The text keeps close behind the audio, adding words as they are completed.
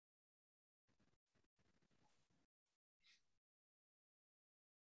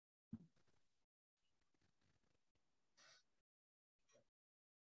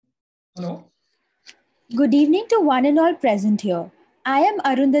Hello. Good evening to one and all present here. I am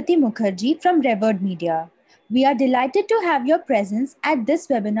Arundhati Mukherjee from Revered Media. We are delighted to have your presence at this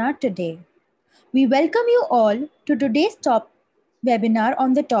webinar today. We welcome you all to today's webinar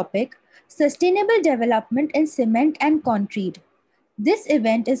on the topic Sustainable Development in Cement and Concrete. This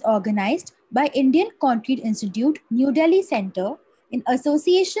event is organized by Indian Concrete Institute, New Delhi Center in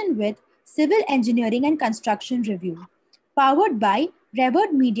association with Civil Engineering and Construction Review, powered by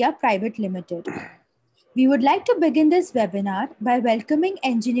Revered Media Private Limited. We would like to begin this webinar by welcoming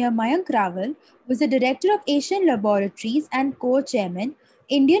Engineer Mayank Rawal, who is the Director of Asian Laboratories and Co-Chairman,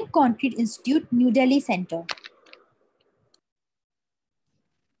 Indian Concrete Institute, New Delhi Center.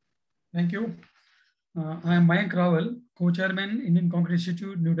 Thank you. I am Mayank Rawal, Co-Chairman, Indian Concrete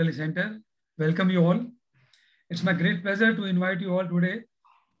Institute, New Delhi Center. Welcome you all. It's my great pleasure to invite you all today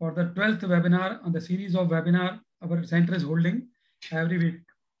for the 12th webinar on the series of webinar our center is holding every week.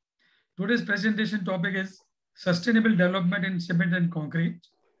 Today's presentation topic is Sustainable Development in Cement and Concrete.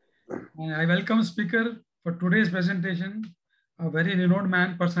 And I welcome speaker for today's presentation, a very renowned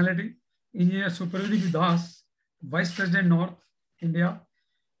man, personality, Engineer Supradeep Das, Vice President North India,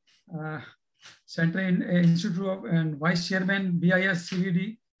 Central Institute of and Vice Chairman BIS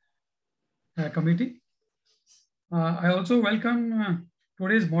CVD Committee. I also welcome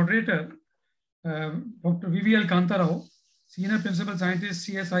today's moderator, Dr. VVL Kantarao, Senior Principal Scientist,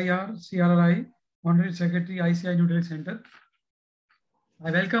 CSIR, CRRI, Honorary Secretary, ICI New Delhi Center.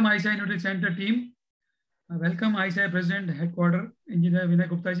 I welcome ICI New Delhi Center team. I welcome ICI President Headquarter, Engineer Vinay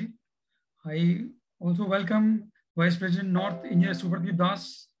Gupta ji. I also welcome Vice President North, Engineer Supradeep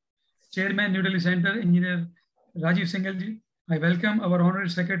Das, Chairman New Delhi Center, Engineer Rajiv Singhal ji. I welcome our Honorary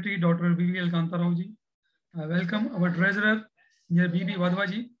Secretary, Dr. VVL Kantarao ji. I welcome our Treasurer, Engineer BB Wadhwa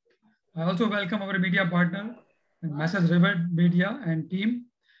ji. I also welcome our media partner, Messrs. Revered Media and team,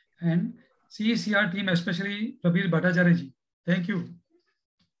 and CE&CR team, especially Prabir Bhattacharya ji. Thank you.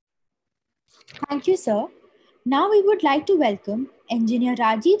 Thank you, sir. Now we would like to welcome Engineer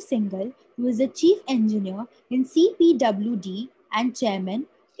Rajiv Singhal, who is the Chief Engineer in CPWD and Chairman,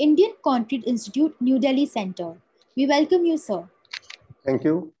 Indian Concrete Institute, New Delhi Center. We welcome you, sir. Thank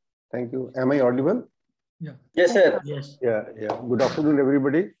you. Thank you. Am I audible? Yeah. Yes, sir. Yes. Yeah. Good afternoon,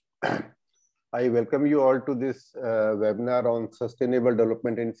 everybody. I welcome you all to this webinar on sustainable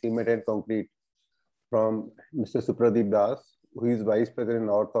development in cement and concrete from Mr. Supradeep Das, who is Vice President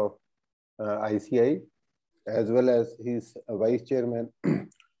North of ICI, as well as his Vice Chairman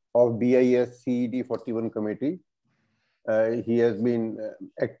of BIS CED 41 Committee. He has been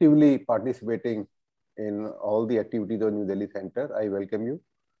actively participating in all the activities of New Delhi Center. I welcome you.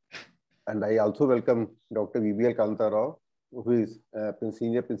 And I also welcome Dr. VVL Kantarao, who is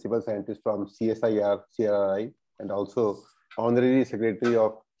Senior Principal Scientist from CSIR, CRRI, and also Honorary Secretary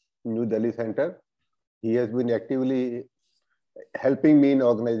of New Delhi Center. He has been actively helping me in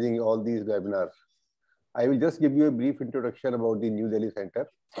organizing all these webinars. I will just give you a brief introduction about the New Delhi Center.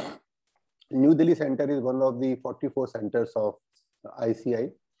 New Delhi Center is one of the 44 centers of ICI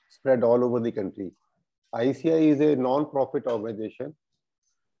spread all over the country. ICI is a non-profit organization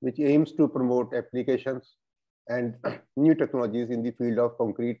which aims to promote applications and new technologies in the field of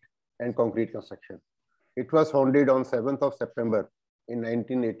concrete and concrete construction. It was founded on 7th of September in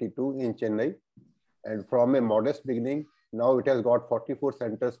 1982 in Chennai. And from a modest beginning, now it has got 44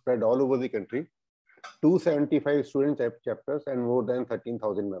 centers spread all over the country, 275 student chapters and more than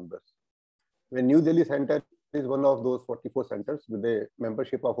 13,000 members. The New Delhi Center is one of those 44 centers with a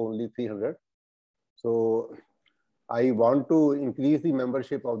membership of only 300. So I want to increase the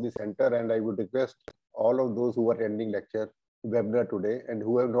membership of the center, and I would request all of those who are attending lecture webinar today and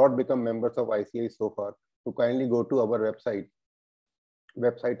who have not become members of ICI so far to kindly go to our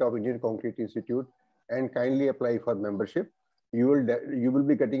website of Indian Concrete Institute and kindly apply for membership. You will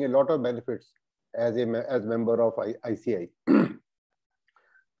be getting a lot of benefits as member of ICI.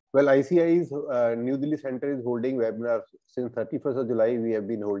 Well, ICI's New Delhi Center is holding webinars since 31st of July. We have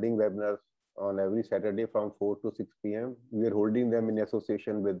been holding webinars on every Saturday from 4 to 6 p.m. We are holding them in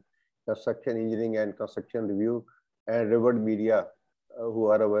association with Construction Engineering and Construction Review and Revered Media, who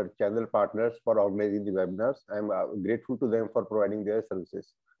are our channel partners for organizing the webinars. I'm grateful to them for providing their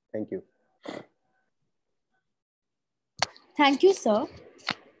services. Thank you. Thank you, sir.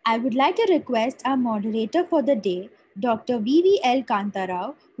 I would like to request our moderator for the day, Dr. VVL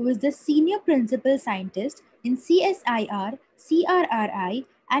Kantarao, who is the Senior Principal Scientist in CSIR, CRRI,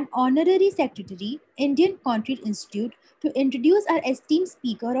 and Honorary Secretary, Indian Concrete Institute, to introduce our esteemed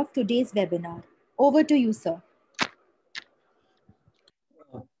speaker of today's webinar. Over to you, sir.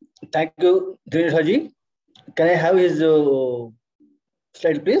 Thank you, Dinesh Haji. Can I have his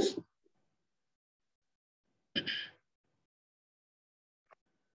slide, please? Good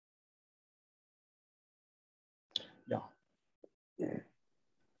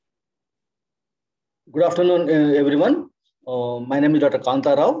afternoon, everyone. My name is Dr.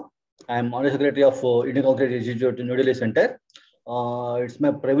 Kanta Rao. I am Honorary Secretary of Indian Concrete Institute in New Delhi Center. It's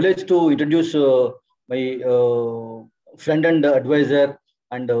my privilege to introduce my friend and advisor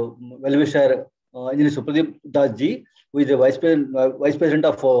and well-wisher, Engineer Supradeep Das ji, who is the Vice President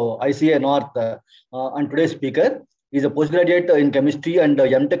of ICA North and today's speaker. He is a postgraduate in chemistry and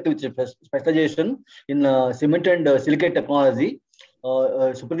MTech with specialization in cement and silicate technology.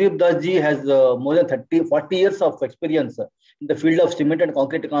 Supradeep Das ji has more than 40 years of experience in the field of cement and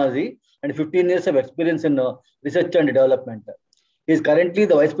concrete technology and 15 years of experience in research and development. He is currently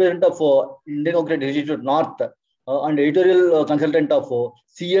the Vice President of Indian Concrete Institute North and editorial consultant of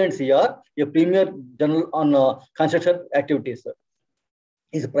CE&CR, a premier journal on construction activities.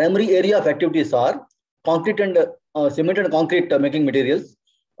 His primary area of activities are concrete and cement and concrete making materials,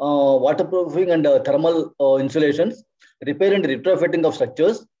 waterproofing and thermal installations, repair and retrofitting of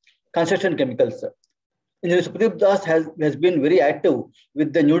structures, construction chemicals. Engineer Supradeep Das has been very active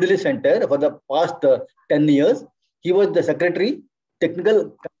with the New Delhi Center for the past 10 years. He was the Secretary,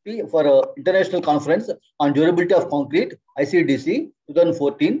 Technical Committee for International Conference on Durability of Concrete, ICDC,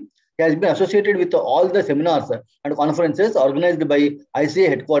 2014. He has been associated with all the seminars and conferences organized by ICA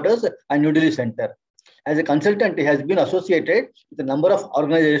headquarters and New Delhi Center. As a consultant, he has been associated with a number of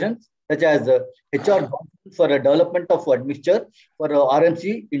organizations such as HR for development of admixture for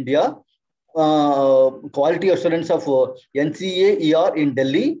RMC India, quality assurance of NCA&CR in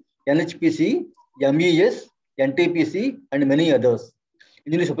Delhi, NHPC, MES, NTPC, and many others.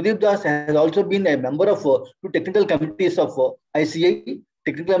 Engineer Supradeep Das has also been a member of two technical committees of ICA,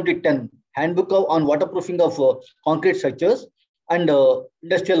 Technical Committee 10, Handbook on Waterproofing of Concrete Structures and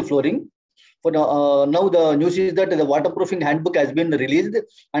Industrial Flooring. For now, the news is that the waterproofing handbook has been released,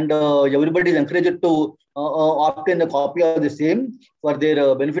 and everybody is encouraged to obtain a copy of the same for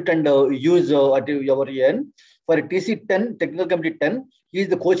their benefit and use at your end. For TC10, Technical Committee 10, he is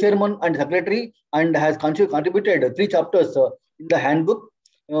the co-chairman and secretary and has contributed 3 chapters in the handbook.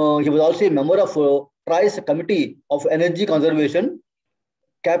 He was also a member of TRICE Committee of Energy Conservation,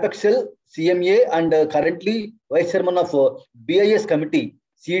 CAPEXL, CMA, and currently Vice Chairman of BIS Committee,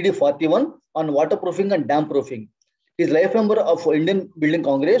 CED 41 on waterproofing and dam proofing. He is life member of Indian Building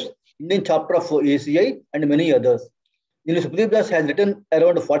Congress, Indian chapter of ACI, and many others. Engineer Supradeep Das has written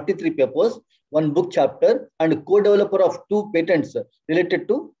around 43 papers, 1 book chapter, and co-developer of 2 patents related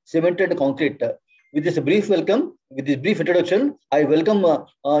to cement and concrete. With this brief welcome, with this brief introduction, I welcome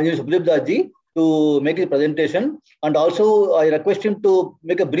Engineer Supradeep Das ji to make his presentation, and also I request him to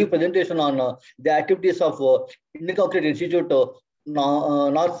make a brief presentation on the activities of Indian Concrete Institute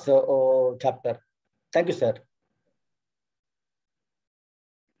North chapter. Thank you, sir.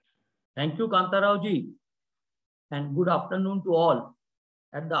 Thank you, Kanta Rao ji, and good afternoon to all.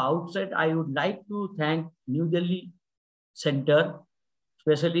 At the outset, I would like to thank New Delhi Center,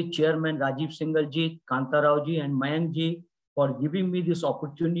 especially Chairman Rajiv Singhal ji, Kanta Rao ji, and Mayank ji for giving me this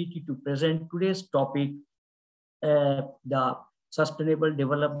opportunity to present today's topic, the sustainable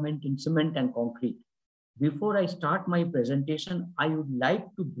development in cement and concrete. Before I start my presentation, I would like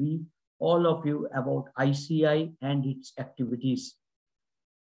to brief all of you about ICI and its activities.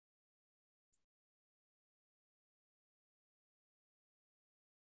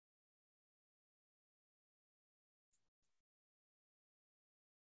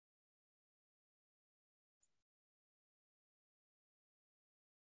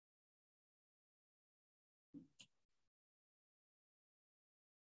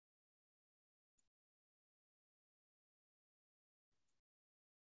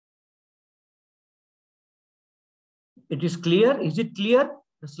 It is clear? Is it clear?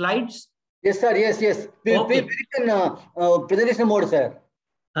 The slides? Yes, sir. Yes. Please put it in presentation mode, sir.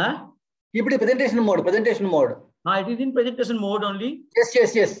 Huh? Keep it in presentation mode. Presentation mode. It is in presentation mode only.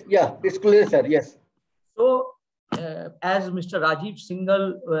 Yes. Yeah, it's clear, sir. Yes. So, as Mr. Rajiv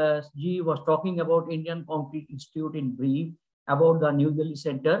Singhal ji was talking about Indian Concrete Institute in brief, about the New Delhi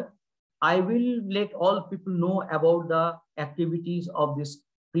Center, I will let all people know about the activities of this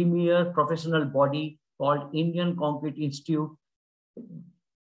premier professional body called Indian Concrete Institute,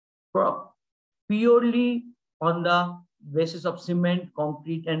 purely on the basis of cement,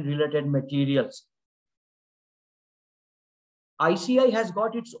 concrete, and related materials. ICI has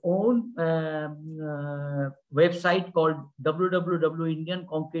got its own website called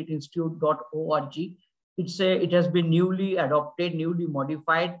www.indianconcreteinstitute.org. It has been newly adopted, newly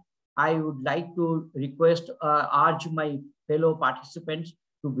modified. I would like to request, urge my fellow participants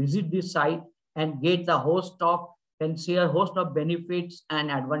to visit this site and get the host of benefits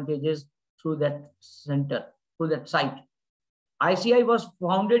and advantages through that center, through that site. ICI was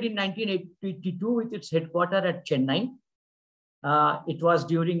founded in 1982 with its headquarters at Chennai. It was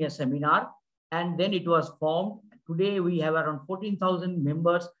during a seminar, and then it was formed. Today we have around 14,000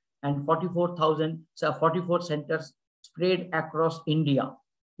 members and 44 centers spread across India.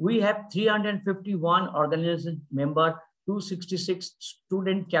 We have 351 organization members, 266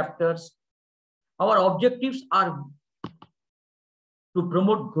 student chapters. Our objectives are to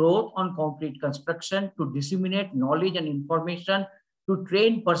promote growth on concrete construction, to disseminate knowledge and information, to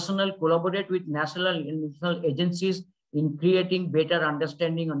train personnel, collaborate with national and international agencies in creating better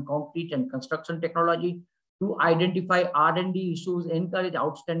understanding on concrete and construction technology, to identify R&D issues, encourage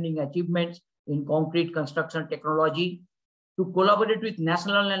outstanding achievements in concrete construction technology, to collaborate with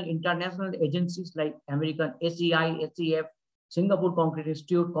national and international agencies like American ACI, ACF, Singapore Concrete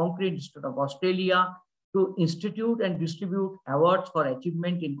Institute, Concrete Institute of Australia, to institute and distribute awards for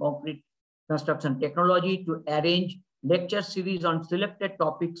achievement in concrete construction technology, to arrange lecture series on selected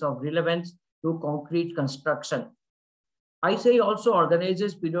topics of relevance to concrete construction. ICI also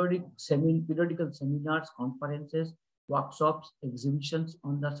organizes periodical seminars, conferences, workshops, exhibitions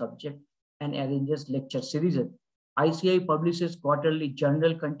on the subject, and arranges lecture series. ICI publishes quarterly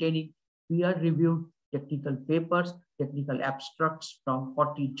journal containing peer-reviewed technical papers, technical abstracts from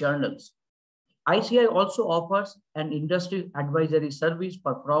 40 journals. ICI also offers an industry advisory service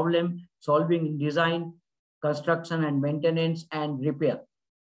for problem solving in design, construction and maintenance and repair.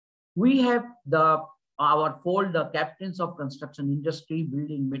 We have the captains of construction industry,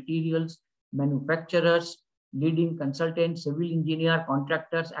 building materials, manufacturers, leading consultants, civil engineer,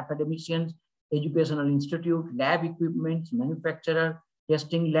 contractors, academicians, educational institute, lab equipment, manufacturer,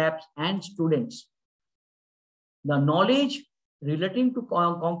 testing labs, and students. The knowledge relating to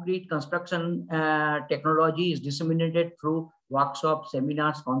concrete construction technology is disseminated through workshops,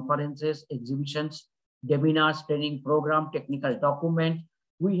 seminars, conferences, exhibitions, webinars, training program, technical documents.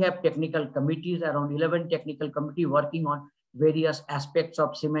 We have technical committees, around 11 technical committees working on various aspects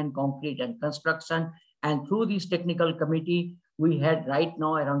of cement, concrete, and construction. And through this technical committee, we had right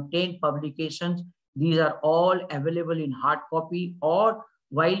now around 10 publications. These are all available in hard copy, or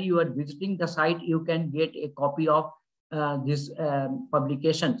while you are visiting the site, you can get a copy of these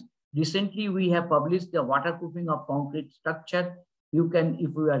publications. Recently, we have published the waterproofing of concrete structure. You can,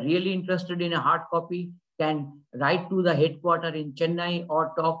 if you are really interested in a hard copy, can write to the headquarters in Chennai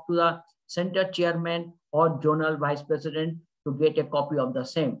or talk to the center chairman or zonal vice president to get a copy of the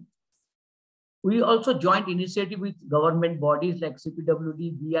same. We also joint initiative with government bodies like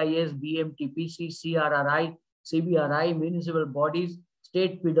CPWD, BIS, BMTPC, CRRI, CBRI, municipal bodies,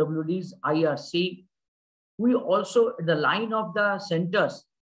 state PWDs, IRC. We also, the line of the centers,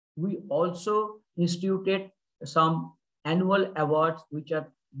 we also instituted some annual awards which are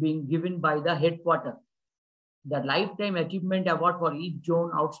being given by the headquarters. The Lifetime Achievement Award for each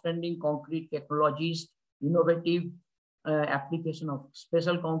zone, outstanding concrete technologies, innovative application of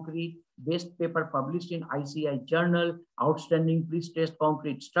special concrete, best paper published in ICI journal, outstanding pre-stressed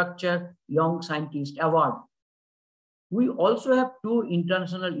concrete structure, Young Scientist Award. We also have 2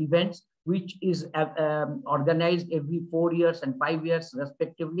 international events which is organized every 4 years and 5 years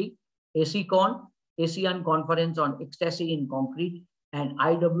respectively. ASECON, ASEAN Conference on Ecstasy in Concrete, and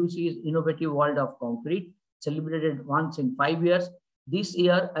IWC's Innovative World of Concrete, celebrated once in 5 years. This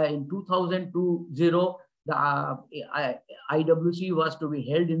year, in 2020, the IWC was to be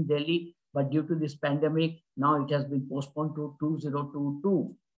held in Delhi, but due to this pandemic, now it has been postponed to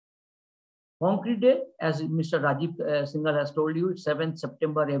 2022. Concrete Day, as Mr. Rajiv Singhal has told you, it's 7th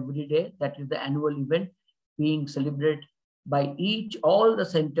September every day. That is the annual event being celebrated by all the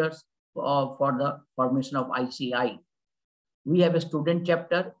centers for the formation of ICI. We have a student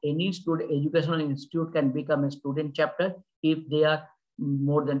chapter. Any student educational institute can become a student chapter if there are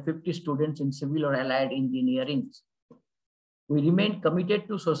more than 50 students in civil or allied engineering. We remain committed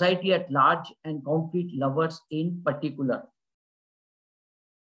to society at large and concrete lovers in particular.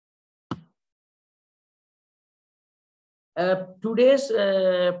 Today's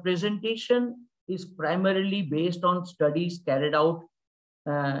presentation is primarily based on studies carried out.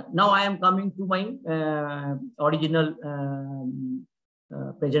 Now I am coming to my original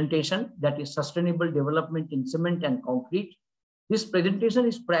presentation, that is sustainable development in cement and concrete. This presentation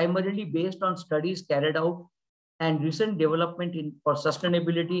is primarily based on studies carried out and recent development for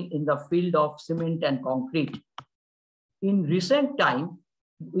sustainability in the field of cement and concrete. In recent time,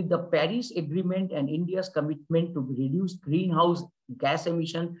 with the Paris Agreement and India's commitment to reduce greenhouse gas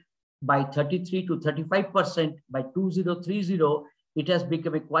emission by 33 to 35% by 2030, it has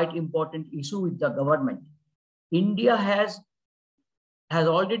become a quite important issue with the government. India has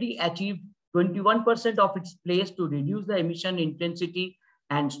already achieved 21% of its pledge to reduce the emission intensity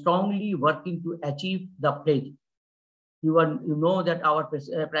and strongly working to achieve the pledge. You know that our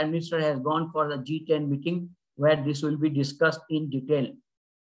Prime Minister has gone for the G10 meeting where this will be discussed in detail.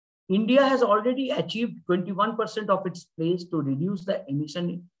 India has already achieved 21% of its pledge to reduce the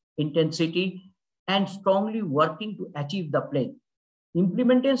emission intensity and strongly working to achieve the pledge.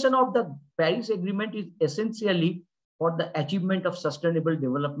 Implementation of the Paris Agreement is essentially for the achievement of sustainable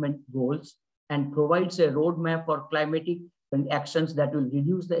development goals and provides a roadmap for climatic actions that will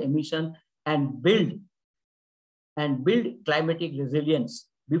reduce the emission and build climatic resilience.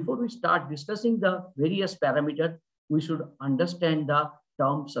 Before we start discussing the various parameters, we should understand the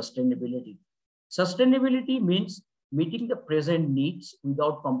term sustainability. Sustainability means meeting the present needs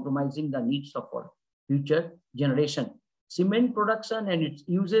without compromising the needs of our future generation. Cement production and its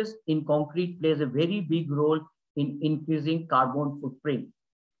uses in concrete plays a very big role in increasing carbon footprint.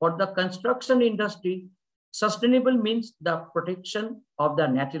 For the construction industry, sustainable means the protection of the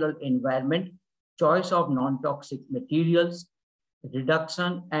natural environment, choice of non-toxic materials,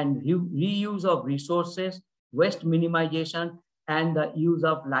 reduction and reuse of resources, waste minimization, and the use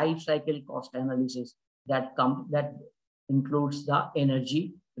of life cycle cost analysis that includes the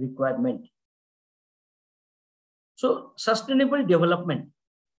energy requirement. So sustainable development.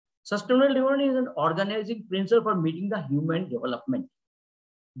 Sustainable development is an organizing principle for meeting the human development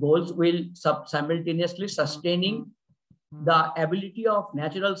goals while simultaneously sustaining the ability of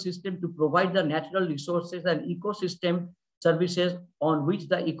natural system to provide the natural resources and ecosystem services on which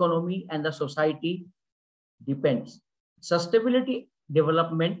the economy and the society depends. Sustainability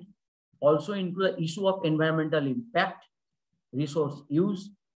development also includes the issue of environmental impact, resource use,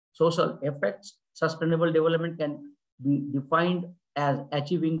 social effects. Sustainable development can be defined as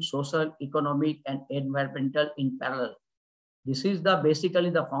achieving social, economic, and environmental in parallel. This is basically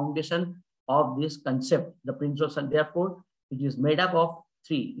the foundation of this concept, the principles, and therefore it is made up of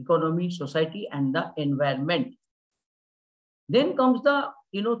three: economy, society, and the environment. Then comes the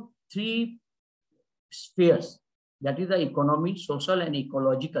three spheres, that is the economy, social, and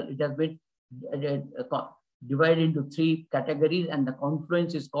ecological. It has been divided into three categories, and the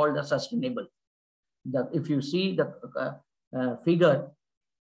confluence is called the sustainable. If you see the figure,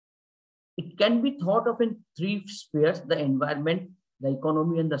 it can be thought of in three spheres: the environment, the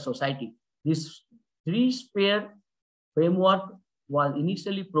economy, and the society. This three-sphere framework was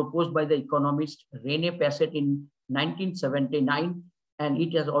initially proposed by the economist Rene Passet in 1979, and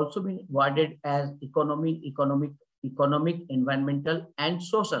it has also been worded as economic, environmental, and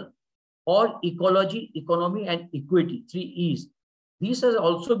social, or ecology, economy, and equity, 3 E's. This has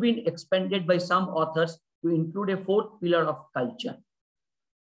also been expanded by some authors to include a fourth pillar of culture.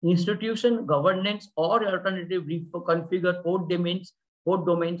 Institution, governance, or alternatively configure four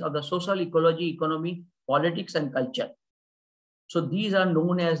domains of the social, ecology, economy, politics, and culture. So these are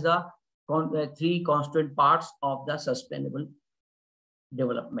known as the three constituent parts of the sustainable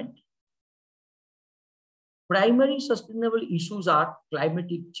development. Primary sustainable issues are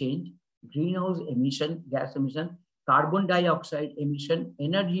climatic change, greenhouse emission, gas emission, carbon dioxide emission,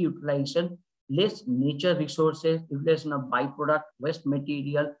 energy utilization, less nature resources, utilization of byproduct, waste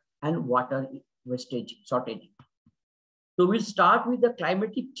material, and water shortage. So we'll start with the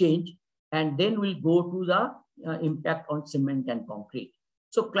climatic change, and then we'll go to the impact on cement and concrete.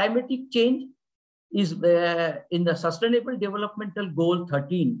 So climatic change is in the Sustainable Developmental Goal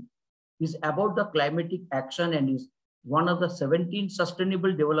 13 is about the climatic action and is one of the 17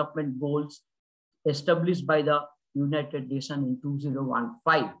 Sustainable Development Goals established by the United Nations in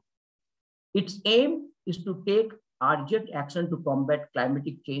 2015. Its aim is to take urgent action to combat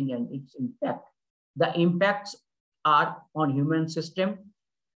climatic change and its impact. The impacts are on human system.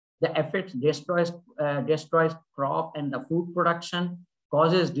 The effects destroys crop and the food production,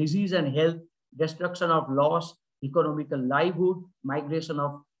 causes disease and health, destruction of loss, economical livelihood, migration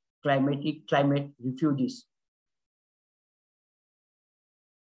of climate refugees.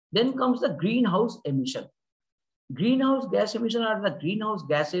 Then comes the greenhouse emission. Greenhouse gas emission are the greenhouse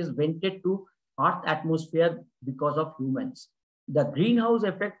gases vented to Earth's atmosphere because of humans. The greenhouse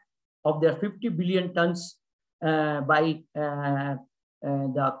effect of their 50 billion tons by the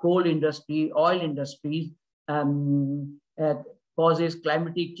coal industry, oil industries, causes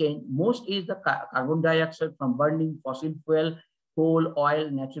climatic change. Most is the carbon dioxide from burning fossil fuel, coal, oil,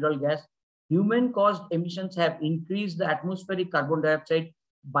 natural gas. Human-caused emissions have increased the atmospheric carbon dioxide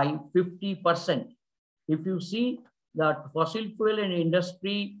by 50%. If you see the fossil fuel and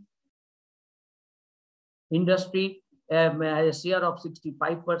industry has a share of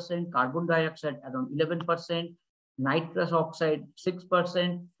 65%, carbon dioxide around 11%, nitrous oxide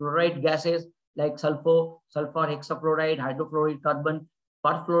 6%, fluoride gases like sulfur hexafluoride, hydrofluoric carbon,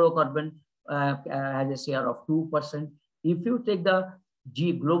 perfluorocarbon has a share of 2%. If you take the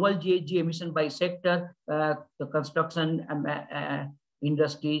global GHG emission by sector, the construction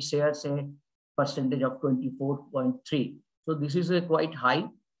industry shares a percentage of 24.3. So this is quite high.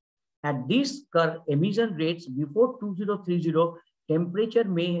 At these emission rates before 2030, temperature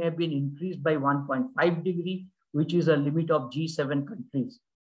may have been increased by 1.5 degree, which is a limit of G7 countries,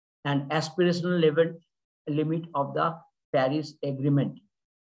 and aspirational level limit of the Paris Agreement.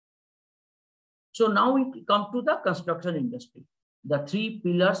 So now we come to the construction industry, the three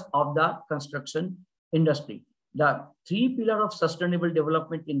pillars of the construction industry. The three pillars of sustainable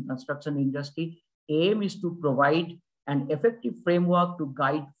development in construction industry aim is to provide an effective framework to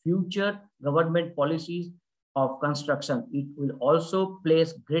guide future government policies of construction. It will also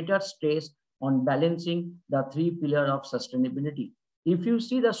place greater stress on balancing the three pillars of sustainability. If you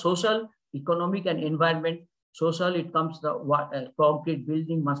see the social, economic, and environment, social, it comes the concrete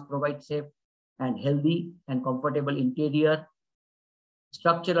building must provide safe and healthy and comfortable interior,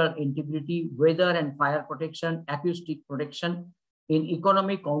 structural integrity, weather and fire protection, acoustic protection. In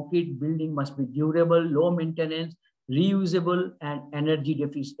economic, concrete building must be durable, low maintenance, reusable, and energy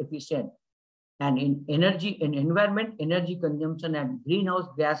efficient. And in energy, in environment, energy consumption and greenhouse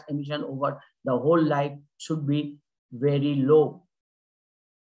gas emission over the whole life should be very low.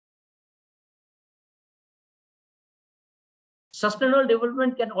 Sustainable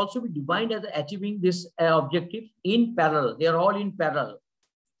development can also be defined as achieving this objective in parallel. They are all in parallel.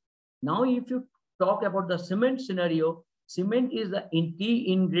 Now, if you talk about the cement scenario, cement is the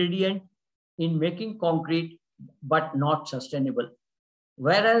key ingredient in making concrete, but not sustainable.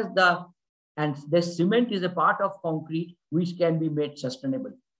 Whereas the cement is a part of concrete which can be made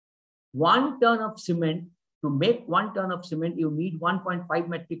sustainable. 1 ton of cement, to make 1 ton of cement, you need 1.5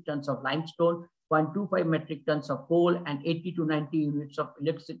 metric tons of limestone, 0.25 metric tons of coal, and 80 to 90 units of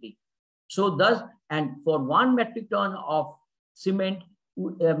electricity. So thus, and for 1 metric ton of cement,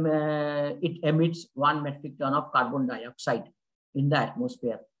 it emits 1 metric ton of carbon dioxide in the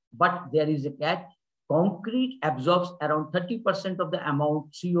atmosphere. But there is a catch. Concrete absorbs around 30% of the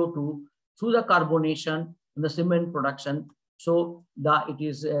amount CO2 through the carbonation in the cement production. So it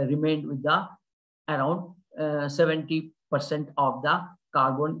is remained with the around 70% of the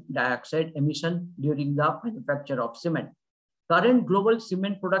carbon dioxide emission during the manufacture of cement. Current global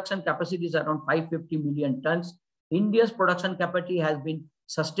cement production capacity is around 550 million tons. India's production capacity has been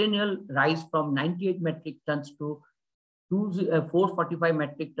sustainable rise from 98 metric tons to 445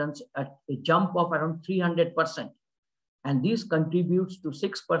 metric tons, at a jump of around 300%. And this contributes to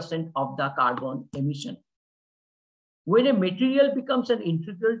 6% of the carbon emission. When a material becomes an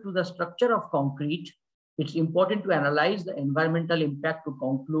integral to the structure of concrete, it's important to analyze the environmental impact to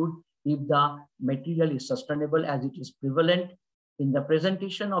conclude if the material is sustainable, as it is prevalent. In the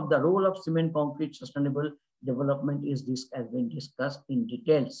presentation of the role of cement concrete sustainable development has been discussed in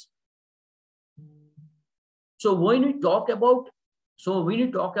details. So when we talk about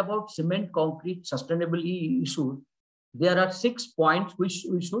cement concrete sustainability issues, there are 6 points which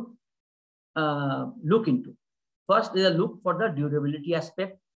we should look into. First is a look for the durability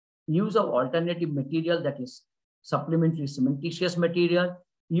aspect, use of alternative material, that is supplementary cementitious material,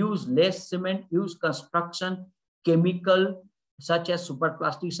 use less cement, use construction chemical such as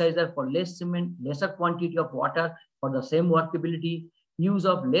superplasticizer for less cement, lesser quantity of water for the same workability, use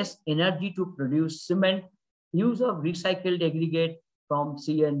of less energy to produce cement, use of recycled aggregate from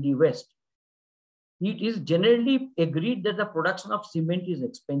C&D waste. It is generally agreed that the production of cement is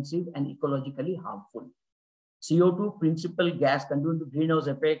expensive and ecologically harmful. CO2, principal gas contributing to greenhouse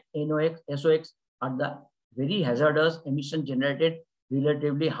effect, NOx, SOx are the very hazardous emission generated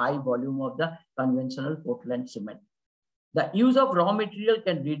relatively high volume of the conventional Portland cement. The use of raw material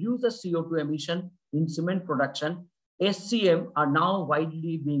can reduce the CO2 emission in cement production. SCM are now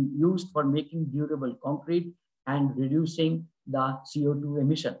widely being used for making durable concrete and reducing the CO2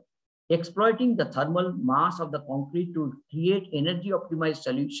 emission. Exploiting the thermal mass of the concrete to create energy optimized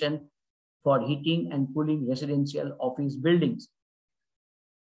solution for heating and cooling residential office buildings.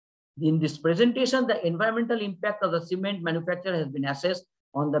 In this presentation, the environmental impact of the cement manufacture has been assessed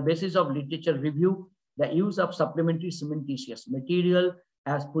on the basis of literature review. The use of supplementary cementitious material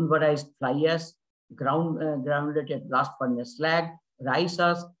as pulverized fly ash, granulated blast furnace slag, rice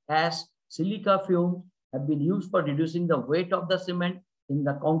ash, silica fumes have been used for reducing the weight of the cement in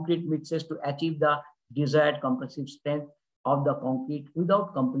the concrete mixes to achieve the desired compressive strength of the concrete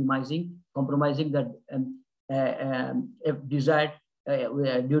without compromising the desired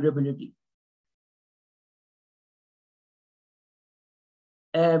durability.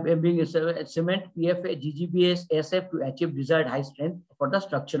 Being a cement, PFA, GGBS, SF to achieve desired high strength for the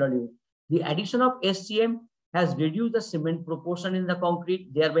structural unit. The addition of SCM has reduced the cement proportion in the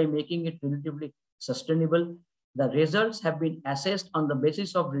concrete, thereby making it relatively sustainable. The results have been assessed on the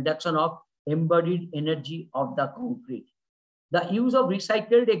basis of reduction of embodied energy of the concrete. The use of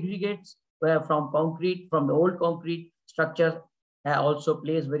recycled aggregates from the old concrete structure also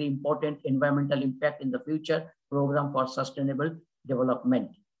plays very important environmental impact in the future program for sustainable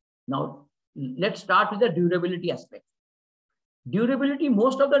development. Now, let's start with the durability aspect. Durability,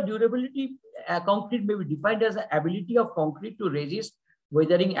 most of the durability concrete may be defined as the ability of concrete to resist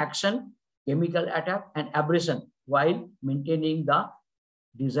weathering action, chemical attack, and abrasion while maintaining the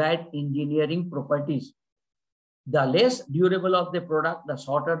desired engineering properties. The less durable of the product, the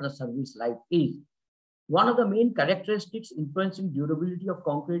shorter the service life is. One of the main characteristics influencing durability of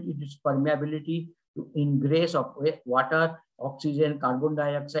concrete is its permeability to ingress of water, oxygen, carbon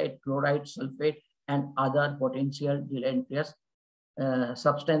dioxide, chloride, sulfate, and other potential deleterious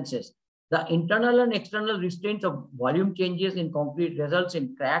substances. The internal and external restraints of volume changes in concrete results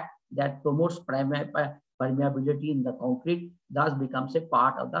in crack that promotes permeability in the concrete, thus becomes a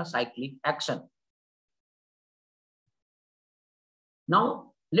part of the cyclic action.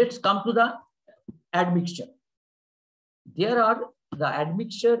 Now, let's come to the admixture. The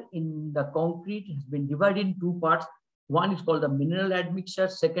admixture in the concrete has been divided in two parts. One is called the mineral admixture.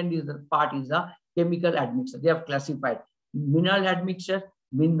 Second is the chemical admixture. They have classified. Mineral admixture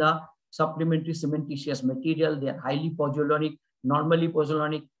mean the supplementary cementitious material. They are highly pozzolanic, normally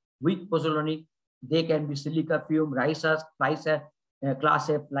pozzolanic, weak pozzolanic. They can be silica fume, rice ash, class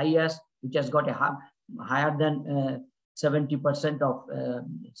A fly ash, which has got a higher than 70% of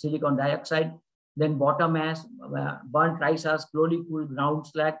silicon dioxide. Then bottom ash, burnt rice ash, slowly cooled ground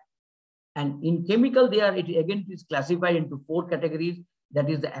slag. And in chemical, it is classified into 4 categories. That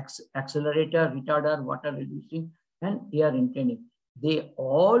is the accelerator, retarder, water reducing, and air retaining. They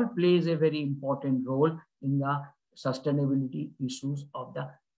all plays a very important role in the sustainability issues of the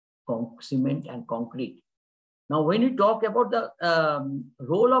cement and concrete. Now, when you talk about the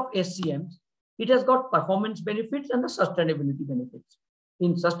role of SCMs, it has got performance benefits and the sustainability benefits.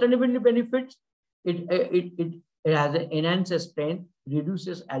 In sustainability benefits, it has an enhanced strength,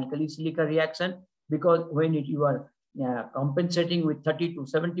 reduces alkali silica reaction, because when you are compensating with 30 to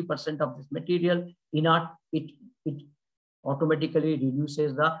 70% of this material inert, it automatically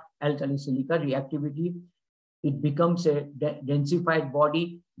reduces the alkali silica reactivity. It becomes a densified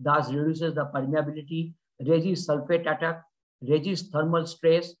body, thus reduces the permeability, resists sulfate attack, resists thermal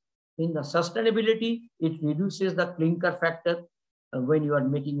stress. In the sustainability, it reduces the clinker factor when you are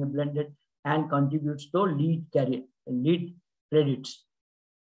making a blended and contributes to lead credits.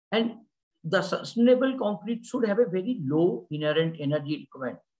 And the sustainable concrete should have a very low inherent energy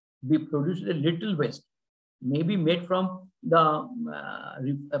requirement. We produce a little waste, maybe made from the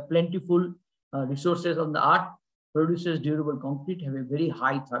plentiful resources on the earth. Produces durable concrete, have a very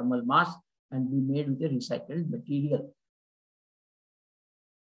high thermal mass, and be made with a recycled material.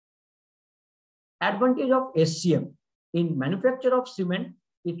 Advantage of SCM. In manufacture of cement,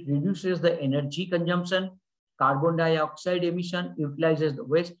 it reduces the energy consumption, carbon dioxide emission, utilizes the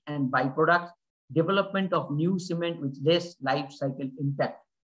waste and byproducts, development of new cement with less life cycle impact.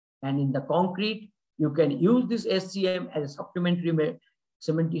 And in the concrete, you can use this SCM as a supplementary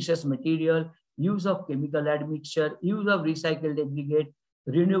cementitious material, use of chemical admixture, use of recycled aggregate,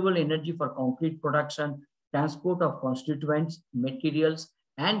 renewable energy for concrete production, transport of constituents, materials,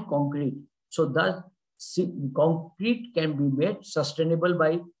 and concrete. So thus, concrete can be made sustainable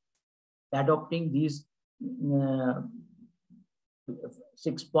by adopting these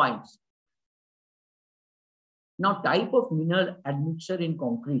 6 points. Now, type of mineral admixture in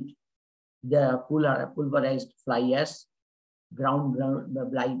concrete. The pulverized fly ash, ground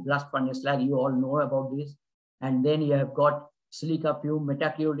blast furnace slag, you all know about this. And then you have got silica fume,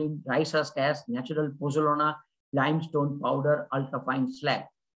 metakaolin, rice ash, natural pozzolana, limestone powder, ultrafine slag.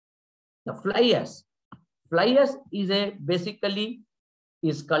 The fly ash is basically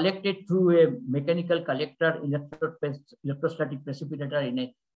collected through a mechanical collector, electrostatic precipitator in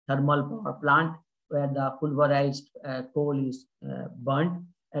a thermal power plant, where the pulverized coal is burnt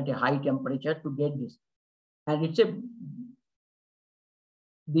at a high temperature to get this. And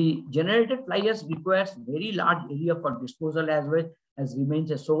the generated fly ash requires very large area for disposal, as well as remains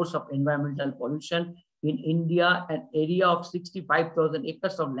a source of environmental pollution. In India, an area of 65,000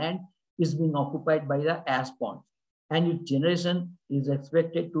 acres of land is being occupied by the ash ponds, and its generation is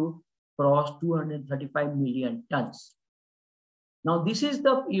expected to crossed 235 million tons. Now, this is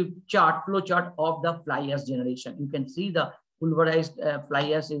the flow chart of the fly ash generation. You can see the pulverized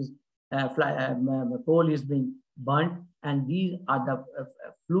fly ash is coal is being burnt, and these are the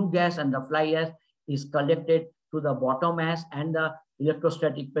flue gas, and the fly ash is collected to the bottom ash and the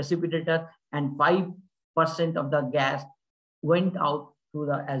electrostatic precipitator, and 5% of the gas went out to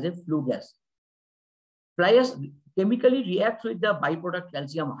the as a flue gas. Fly ash chemically reacts with the byproduct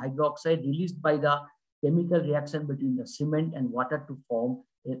calcium hydroxide released by the chemical reaction between the cement and water to form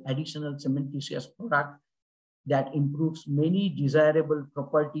an additional cementitious product that improves many desirable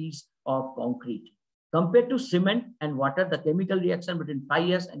properties of concrete. Compared to cement and water, the chemical reaction between fly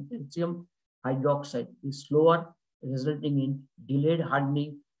ash and calcium hydroxide is slower, resulting in delayed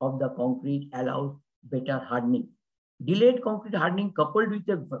hardening of the concrete, allows better hardening. Delayed concrete hardening coupled with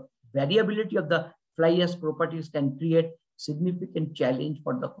the variability of the fly ash properties can create significant challenge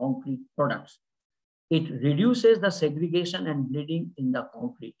for the concrete products. It reduces the segregation and bleeding in the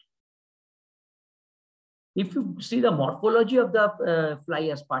concrete. If you see the morphology of the fly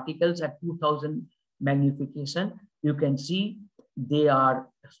ash particles at 2000 magnification, you can see they are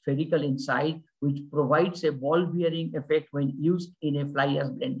spherical inside, which provides a ball-bearing effect when used in a fly ash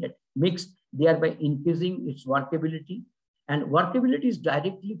blended mix, thereby increasing its workability. And workability is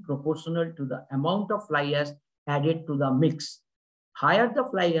directly proportional to the amount of fly ash added to the mix. Higher the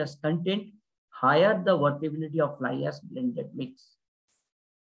fly ash content, higher the workability of fly ash blended mix.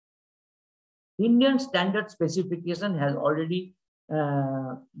 Indian standard specification has already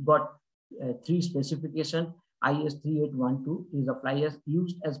got 3 specifications. IS 3812 is a fly ash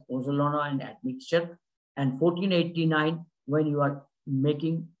used as pozzolana and admixture, and 1489 when you are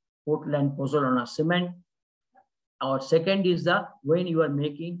making Portland pozzolana cement. Our second is the when you are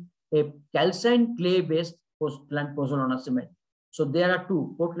making a calcined clay based Portland pozzolana cement. So there are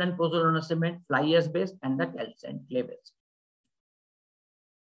 2: Portland pozzolana cement, fly ash based, and the calcined clay based.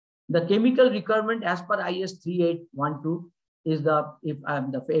 The chemical requirement as per IS 3812 is the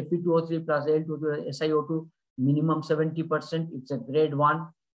Fe2O3 plus Al2O2 SiO2 minimum 70%. It's a grade 1.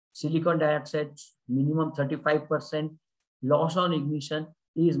 Silicon dioxide minimum 35%. Loss on ignition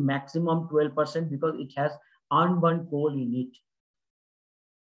is maximum 12% because it has unburned coal in it.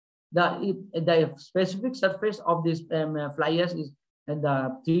 The specific surface of this fly ash is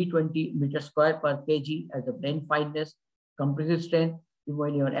the 320 meters square per kg as the blend fineness. Compressive strength,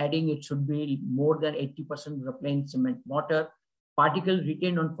 when you are adding, it should be more than 80% of the plain cement mortar. Particle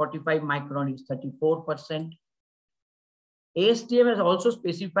retained on 45 micron is 34%. ASTM has also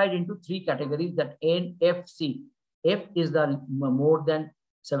specified into 3 categories, that NFC. F is the more than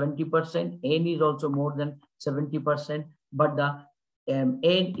 70%, N is also more than 70%, but the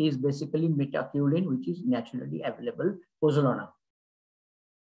N is basically metakaolin, which is naturally available pozzolana.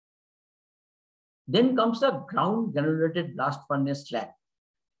 Then comes the ground granulated blast furnace slag.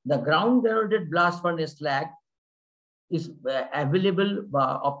 The ground granulated blast furnace slag is available,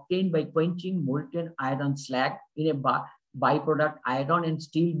 obtained by quenching molten iron slag in a byproduct iron and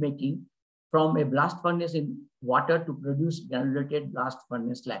steel making from a blast furnace in water to produce granulated blast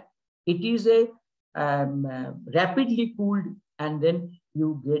furnace slag. It is a rapidly cooled, and then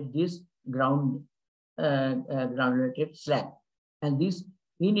you get this granulated slag. And this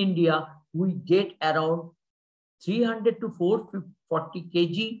in India, we get around 300 to 440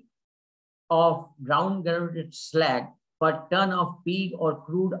 kg of ground granulated slag per ton of pig or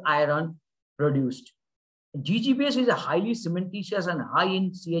crude iron produced. GGBS is a highly cementitious and high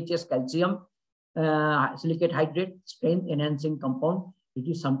in CHS calcium silicate hydrate strength enhancing compound.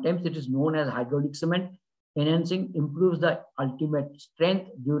 Sometimes it is known as hydraulic cement. Enhancing improves the ultimate strength,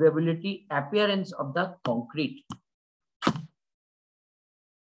 durability, appearance of the concrete.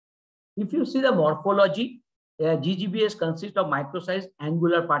 If you see the morphology, GGBS consists of micro-sized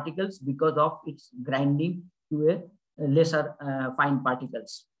angular particles because of its grinding to a lesser fine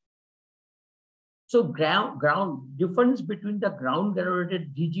particles. So ground difference between the ground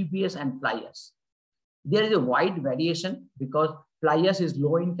granulated GGBS and fly ash. There is a wide variation because fly ash is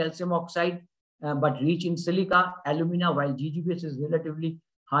low in calcium oxide but rich in silica, alumina, while GGBS is relatively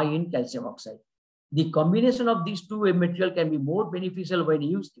high in calcium oxide. The combination of these two materials can be more beneficial when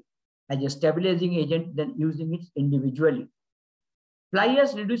used as a stabilizing agent than using it individually. Fly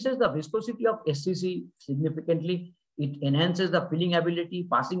ash reduces the viscosity of SCC significantly. It enhances the filling ability,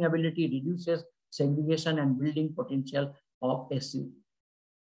 passing ability, reduces segregation and building potential of SCC.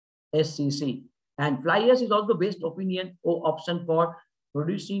 And fly ash is also best option for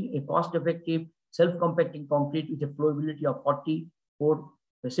producing a cost-effective self-compacting concrete with a flowability of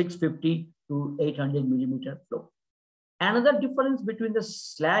 650 to 800 millimeter flow. Another difference between the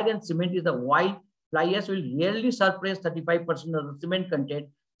slag and cement is that while fly ash will rarely surpass 35% of the cement content,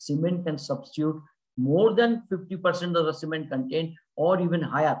 cement can substitute more than 50% of the cement content or even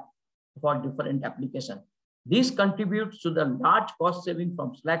higher for different applications. This contributes to the large cost saving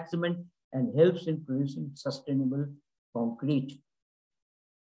from slag cement and helps in producing sustainable concrete.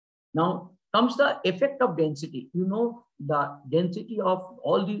 Now comes the effect of density. You know, the density of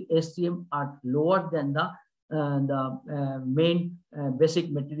all the SCM are lower than the main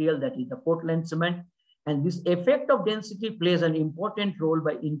basic material, that is the Portland cement. And this effect of density plays an important role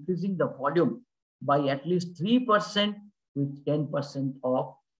by increasing the volume by at least 3% with 10%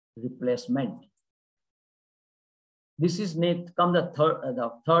 of replacement. This is next come the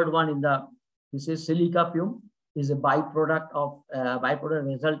third one in the, this is silica fume, is a byproduct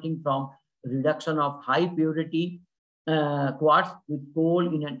resulting from reduction of high purity quartz with coal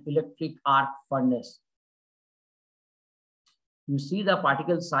in an electric arc furnace. You see the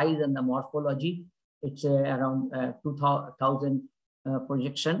particle size and the morphology. It's around 2000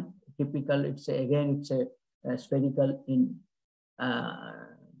 projection. Typical, it's again, it's a spherical in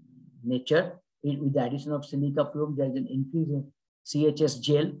nature. With the addition of silica fume, there is an increase in CHS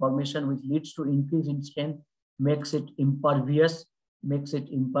gel formation, which leads to increase in strength, makes it impervious,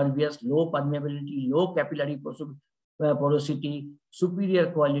 low permeability, low capillary porosity,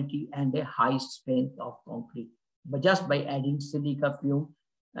 superior quality, and a high strength of concrete. But just by adding silica fume,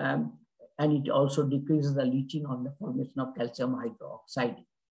 and it also decreases the leaching on the formation of calcium hydroxide.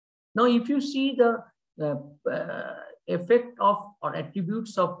 Now, if you see the effect of or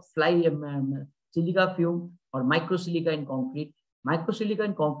attributes of silica fume or microsilica in concrete, microsilica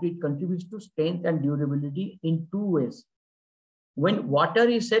in concrete contributes to strength and durability in two ways. When water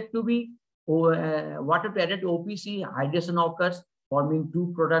is said to be water to added OPC, hydration occurs, forming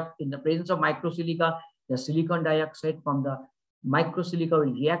two products. In the presence of microsilica, the silicon dioxide from the microsilica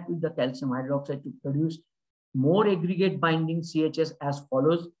will react with the calcium hydroxide to produce more aggregate binding CHS as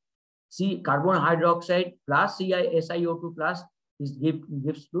follows. C carbon hydroxide plus SiO2 plus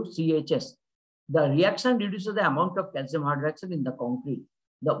gives to CHS. The reaction reduces the amount of calcium hydroxide in the concrete.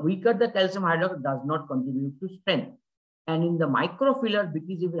 The weaker the calcium hydroxide does not contribute to strength. And in the microfiller,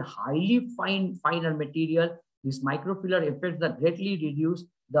 because it is a highly finer material, this microfiller affects the greatly reduce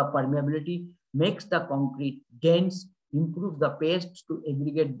the permeability, makes the concrete dense, improves the paste to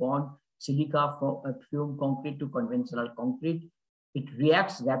aggregate bond silica fume concrete to conventional concrete. It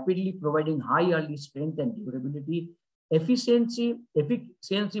reacts rapidly, providing high early strength and durability. Efficiency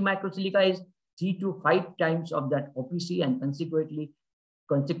microsilica is 3 to 5 times of that OPC, and consequently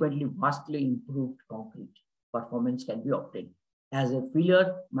vastly improved concrete performance can be obtained. As a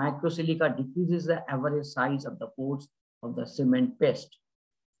filler, microsilica decreases the average size of the pores of the cement paste.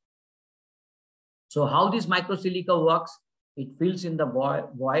 So how this microsilica works? It fills in the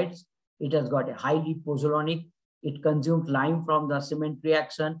voids. It has got a highly pozzolanic. It consumes lime from the cement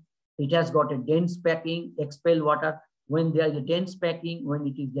reaction. It has got a dense packing, expel water. When there is a dense packing, when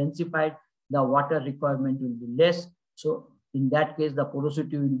it is densified, the water requirement will be less. So in that case, the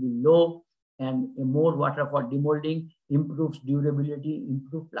porosity will be low, and more water for demolding improves durability,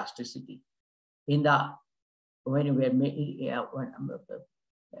 improves plasticity. In the when we are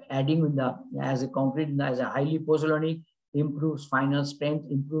adding with the as a concrete as a highly pozzolanic, improves final strength,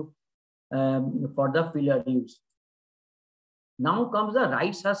 improves for the filler use. Now comes the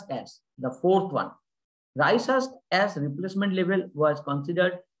rice husk ash, the fourth one. Rice husk ash replacement level was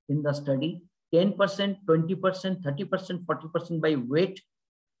considered in the study 10%, 20%, 30%, 40% by weight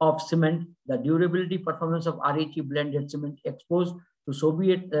of cement. The durability performance of RHE blended cement exposed to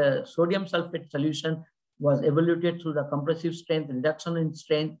sodium sulfate solution was evaluated through the compressive strength, reduction in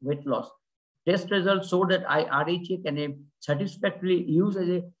strength, weight loss. Test results showed that RHE can satisfactorily use as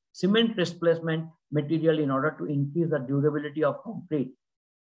a cement replacement material in order to increase the durability of concrete.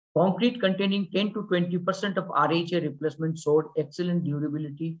 Concrete containing 10 to 20% of RHA replacement showed excellent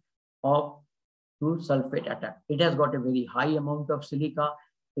durability to sulfate attack. It has got a very high amount of silica.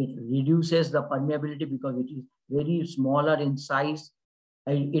 It reduces the permeability because it is very smaller in size.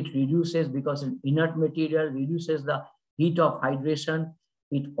 It reduces because an inert material reduces the heat of hydration.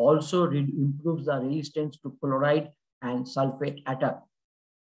 It also improves the resistance to chloride and sulfate attack.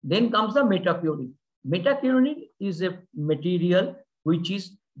 Then comes the metacurine. Metacurine is a material which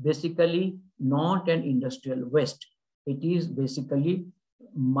is basically not an industrial waste. It is basically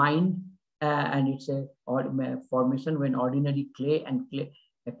mined and it's a formation when ordinary clay and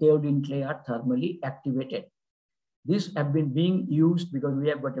kaolin clay are thermally activated. These have been being used because we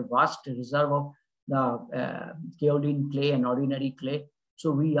have got a vast reserve of the kaolin clay and ordinary clay.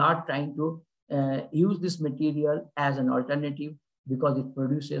 So we are trying to use this material as an alternative because it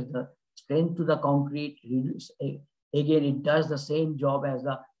produces the strength to the concrete. Again, it does the same job as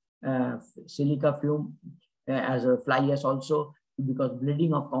the silica fume, as a fly ash also, because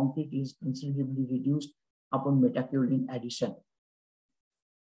bleeding of concrete is considerably reduced upon metaculin addition.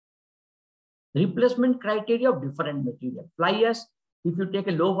 Replacement criteria of different material. Fly ash, if you take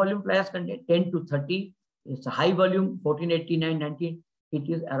a low volume fly ash content 10 to 30, it's a high volume 1489, 19, it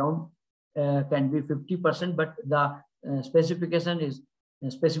is around can be 50%, but the specification is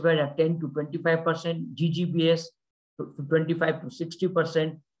specified at 10 to 25%, GGBS 25 to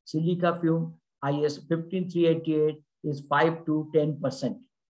 60%, silica fume IS 15388 is 5 to 10%.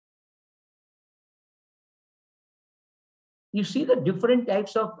 You see the different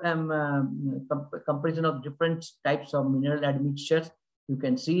types of comparison of different types of mineral admixtures. You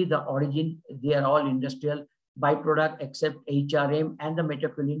can see the origin, they are all industrial byproduct except HRM and the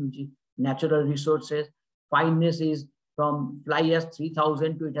metaculin, which is natural resources. Fineness is from fly ash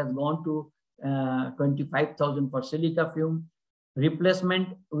 3000 to it has gone to 25,000 for silica fume.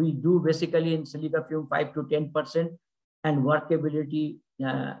 Replacement we do basically in silica fume 5 to 10%, and workability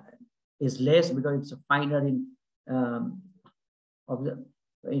is less because it's finer in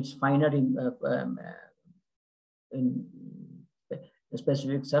in a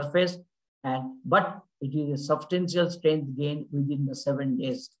specific surface, and but it is a substantial strength gain within the 7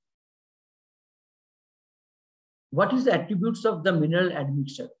 days. What is the attributes of the mineral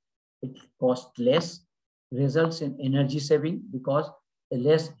admixture? It costs less, results in energy saving because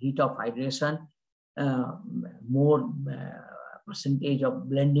less heat of hydration, more percentage of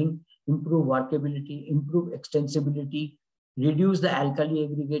blending, improve workability, improve extensibility, reduce the alkali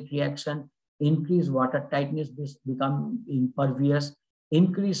aggregate reaction, increase water tightness, become impervious,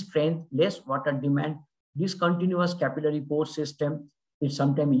 increase strength, less water demand, discontinuous capillary pore system. It's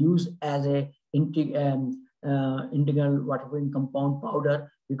sometimes used as a integral water-going compound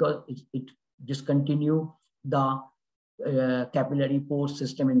powder because it discontinue the capillary pore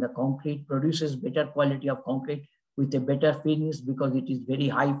system in the concrete, produces better quality of concrete with a better finish because it is very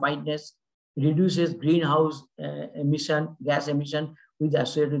high fineness, reduces greenhouse gas emission with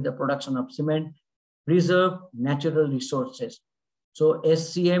associated with the production of cement, preserve natural resources. So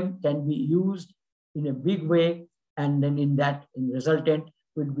SCM can be used in a big way, and then in resultant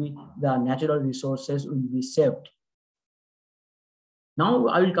will be the natural resources will be saved. Now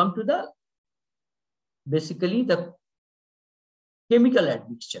I will come to the basically the chemical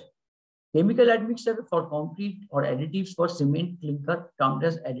admixture. Chemical admixture for concrete or additives for cement, clinker, termed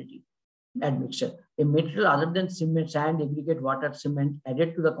as admixture. A material other than cement, sand, aggregate, water, cement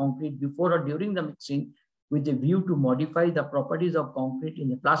added to the concrete before or during the mixing with a view to modify the properties of concrete in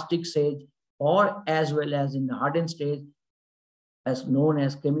the plastic stage or as well as in the hardened stage, as known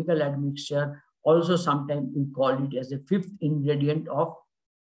as chemical admixture. Also sometimes we call it as a fifth ingredient of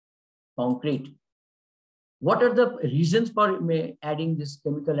concrete. What are the reasons for adding this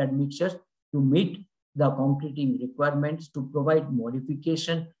chemical admixtures? To meet the concreting requirements, to provide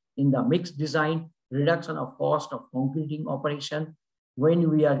modification in the mix design, reduction of cost of concreting operation. When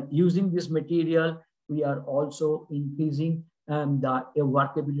we are using this material, we are also increasing the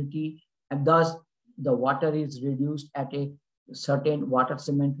workability, and thus the water is reduced at a certain water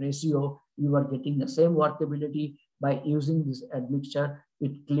cement ratio. You are getting the same workability by using this admixture.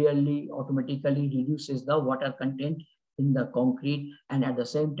 It clearly automatically reduces the water content in the concrete, and at the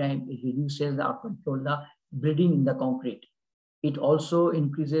same time it reduces or control the bleeding in the concrete. It also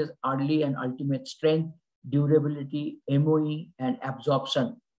increases early and ultimate strength, durability, MOE, and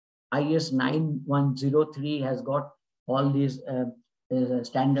absorption. IS 9103 has got all these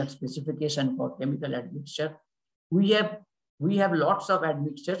standard specification for chemical admixture. We have lots of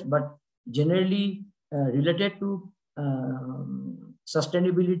admixtures, but generally related to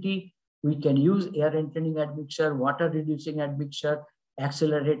sustainability, we can use air entering admixture, water reducing admixture,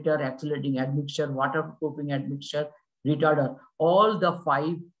 accelerating admixture, waterproofing admixture, retarder. All the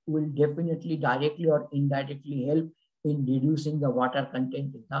 5 will definitely directly or indirectly help in reducing the water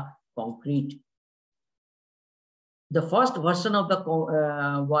content in the concrete. The first version of the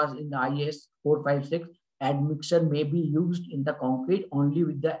was in the IS 456. Admixture may be used in the concrete only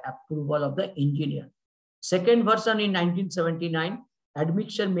with the approval of the engineer. Second version in 1979,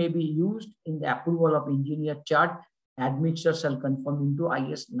 admixture may be used in the approval of engineer chart. Admixture shall conform into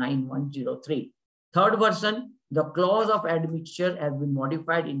IS 9103. Third version, the clause of admixture has been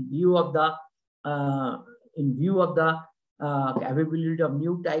modified in view of the availability of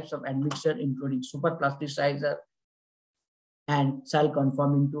new types of admixture, including super plasticizer, and shall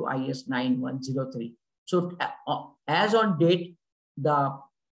conform into IS 9103. So as on date, the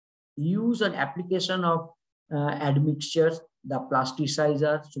use and application of admixtures, the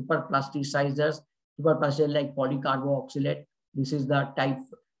plasticizers, super plasticizers like polycarboxylate. This is the type,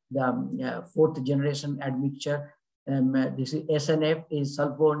 the fourth generation admixture. This is SNF, is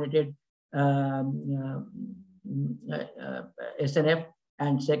sulfonated SNF,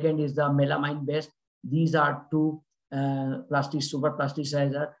 and second is the melamine based. These are two super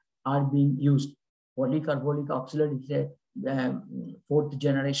plasticizer are being used. Polycarbolic oxalate is a fourth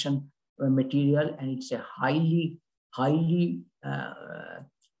generation material, and it's a highly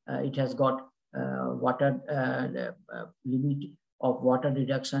it has got water limit of water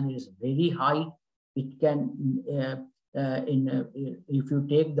reduction is very high. It can if you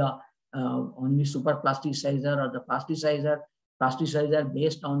take the only super plasticizer or the plasticizer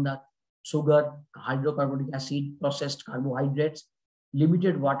based on the sugar, hydrocarbonic acid, processed carbohydrates,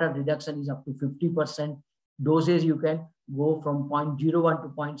 limited water reduction is up to 50%. Doses you can go from 0.01 to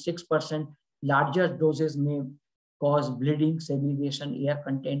 0.6%. Larger doses may cause bleeding, segregation, air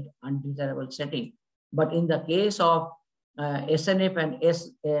content, undesirable setting. But in the case of SNF and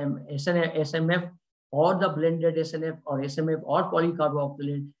SMF, or the blended SNF or SMF or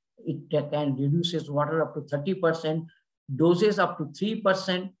polycarboxylate, it can reduce water up to 30%, doses up to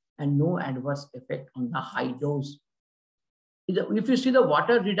 3%, and no adverse effect on the high dose. If you see the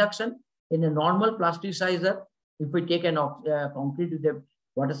water reduction in a normal plasticizer, if we take an concrete with a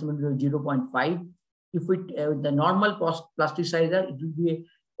water cement 0.5, if we the normal plasticizer, it will be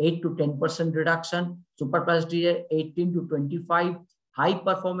 8 to 10% reduction. Super plasticizer 18 to 25. High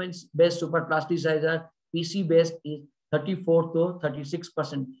performance based super plasticizer PC based is 34 to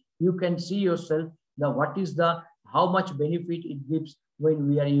 36%. You can see yourself what is the how much benefit it gives when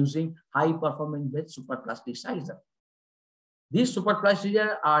we are using high performance based super plasticizer. These super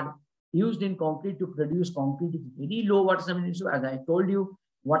plasticizers are used in concrete to produce concrete with very low water cement ratio. As I told you,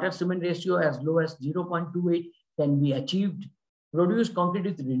 water cement ratio as low as 0.28 can be achieved. Produce concrete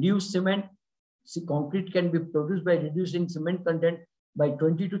with reduced cement. See, concrete can be produced by reducing cement content by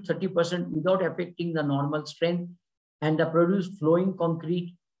 20 to 30% without affecting the normal strength. And the produced flowing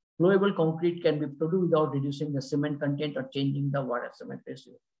concrete, flowable concrete can be produced without reducing the cement content or changing the water cement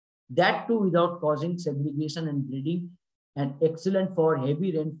ratio. That too without causing segregation and bleeding, and excellent for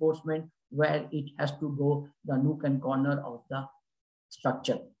heavy reinforcement where it has to go the nook and corner of the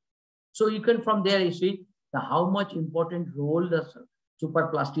structure. So you can from there you see how much important role the super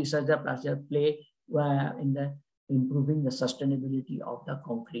plasticizer play in the improving the sustainability of the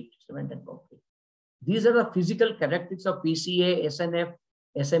concrete, cement and concrete. These are the physical characteristics of PCA, SNF,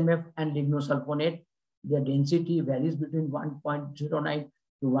 SMF, and lignosulfonate. Their density varies between 1.09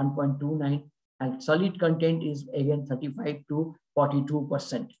 to 1.29, and solid content is again 35 to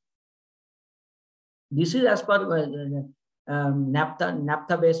 42%. This is as per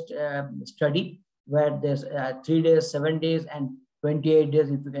naphtha-based study, where there's 3 days, 7 days, and 28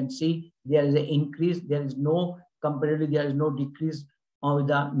 days. If you can see, there is an increase. There is no comparatively, there is no decrease of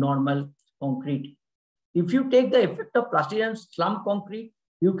the normal concrete. If you take the effect of plastic and slump concrete,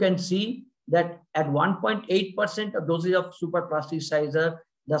 you can see that at 1.8% of dosage of super plasticizer,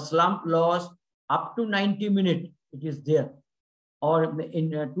 the slump loss up to 90 minutes, it is there. Or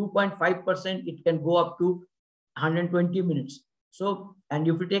in 2.5%, it can go up to 120 minutes. So, and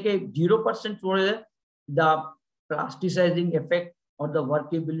if you take a 0% for the plasticizing effect or the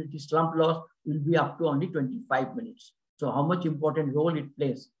workability slump loss will be up to only 25 minutes. So how much important role it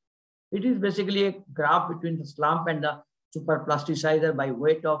plays. It is basically a graph between the slump and the super plasticizer by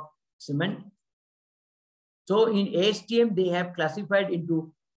weight of cement. So in ASTM, they have classified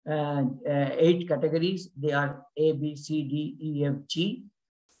into 8 categories. They are A, B, C, D, E, F, G.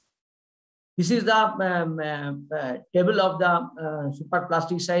 This is the table of the super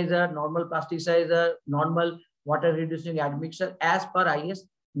plasticizer, normal plasticizer, normal water reducing admixture as per IS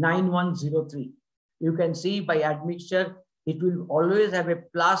 9103. You can see by admixture, it will always have a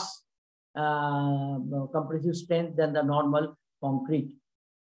plus compressive strength than the normal concrete.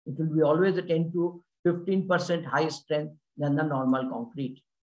 It will be always a 10 to 15% higher strength than the normal concrete.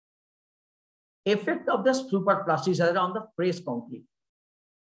 Effect of the super plasticizer on the fresh concrete.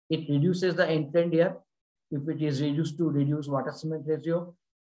 It reduces the entrained air if it is reduced to reduce water cement ratio.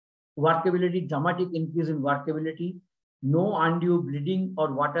 Workability, dramatic increase in workability. No undue bleeding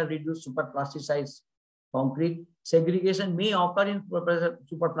or water reduced super plasticized concrete. Segregation may occur in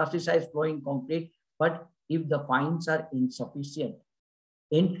super plasticized flowing concrete, but if the fines are insufficient.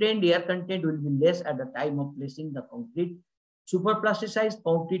 Entrained air content will be less at the time of placing the concrete. Super plasticized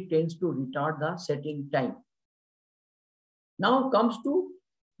concrete tends to retard the setting time. Now comes to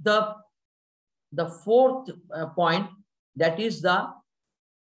the fourth point, that is the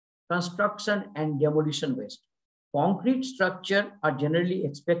construction and demolition waste. Concrete structures are generally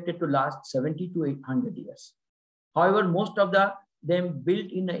expected to last 70 to 800 years. However, most of them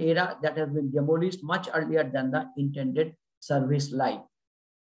built in an era that has been demolished much earlier than the intended service life.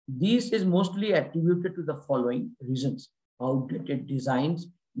 This is mostly attributed to the following reasons: outdated designs,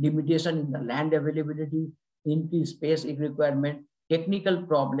 limitation in the land availability, increased space requirement, technical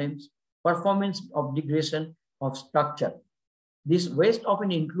problems, performance of degradation of structure. This waste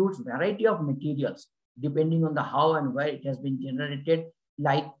often includes variety of materials depending on the how and where it has been generated,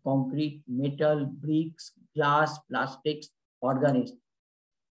 like concrete, metal, bricks, glass, plastics, organics.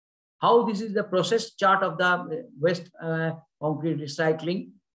 How this is the process chart of the waste concrete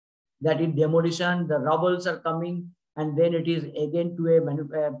recycling. That is demolition, the rubbles are coming, and then it is again to a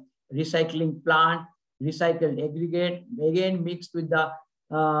recycling plant, recycled aggregate, again mixed with the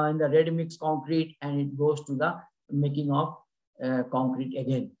in the ready mix concrete, and it goes to the making of concrete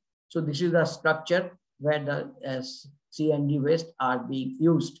again. So this is the structure where the C&D waste are being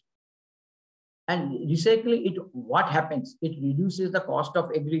used. And recycling, what happens? It reduces the cost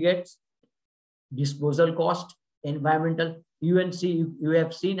of aggregates, disposal cost, environmental. You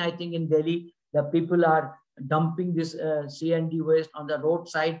have seen, I think in Delhi, the people are dumping this C&D waste on the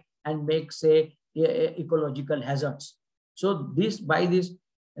roadside and make, say, ecological hazards. So by this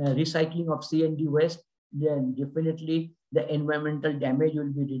recycling of C&D waste, then definitely the environmental damage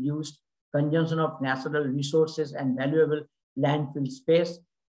will be reduced, consumption of natural resources and valuable landfill space.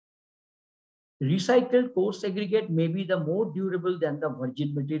 Recycled coarse aggregate may be the more durable than the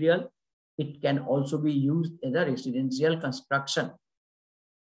virgin material. It can also be used in a residential construction.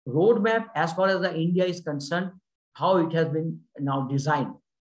 Roadmap, as far as the India is concerned, how it has been now designed.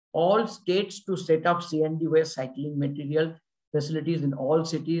 All states to set up C&D waste cycling material facilities in all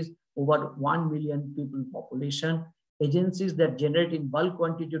cities, over 1 million people population, agencies that generate in bulk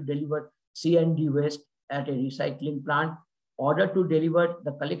quantity to deliver C&D waste at a recycling plant. Order to deliver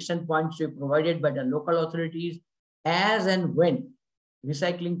the collection points to be provided by the local authorities. As and when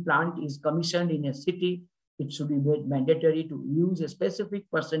recycling plant is commissioned in a city, it should be made mandatory to use a specific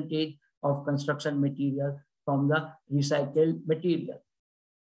percentage of construction material from the recycled material.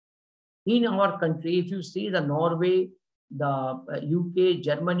 In our country, if you see the Norway, the UK,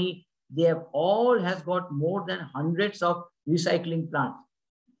 Germany, they have all has got more than hundreds of recycling plants.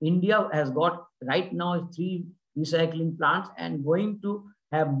 India has got right now 3 recycling plants and going to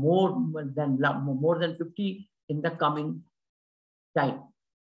have more than 50 in the coming time.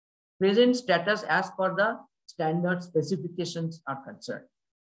 Present status as per the standard specifications are concerned.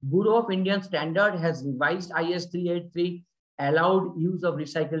 Bureau of Indian Standard has revised IS 383, allowed use of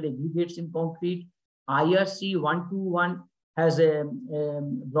recycled aggregates in concrete. IRC 121 has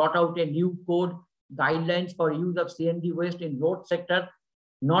brought out a new code, guidelines for use of C&D waste in road sector,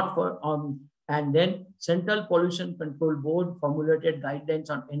 not for and then Central Pollution Control Board formulated guidelines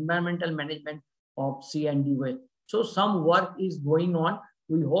on environmental management of C&D waste. So some work is going on.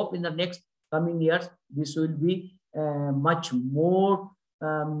 We hope in the next coming years this will be much more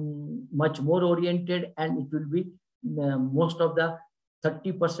oriented, and it will be most of the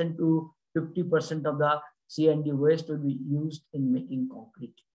 30% to 50% of the C&D waste will be used in making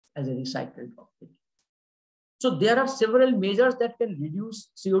concrete as a recycled concrete. So there are several measures that can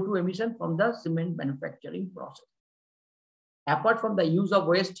reduce CO2 emission from the cement manufacturing process. Apart from the use of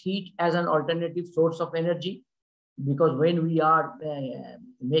waste heat as an alternative source of energy, because when we are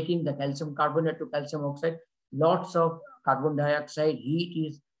making the calcium carbonate to calcium oxide, lots of carbon dioxide heat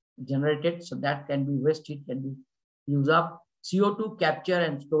is generated, so that can be waste heat can be used up. CO2 capture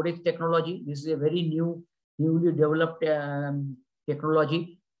and storage technology. This is a very newly developed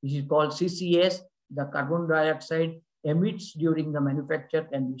technology. This is called CCS. The carbon dioxide emits during the manufacture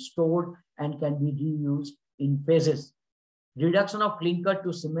can be stored and can be reused in phases. Reduction of clinker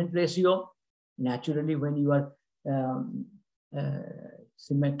to cement ratio. Naturally, when you are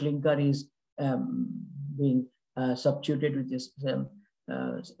cement clinker is being substituted with this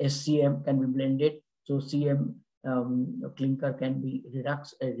SCM can be blended. So CM clinker can be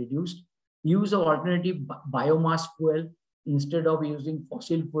reduced. Use of alternative biomass fuel instead of using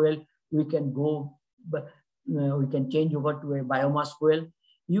fossil fuel. We can go, we can change over to a biomass fuel.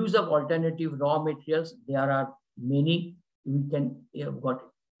 Use of alternative raw materials. There are many. We can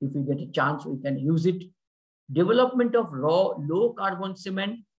if we get a chance, we can use it. Development of raw low carbon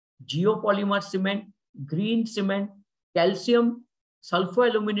cement, geopolymer cement, green cement, calcium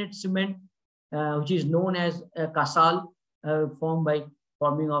sulfoaluminate cement, which is known as CASAL, formed by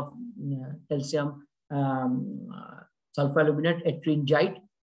forming of calcium sulfoaluminate, ettringite,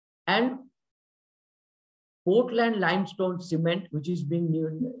 and Portland limestone cement, which is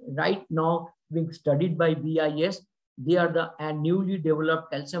being right now being studied by BIS. They are the newly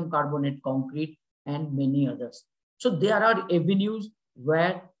developed calcium carbonate concrete and many others. So there are avenues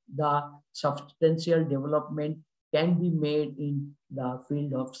where the substantial development can be made in the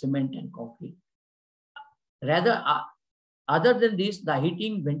field of cement and concrete. Rather, other than this, the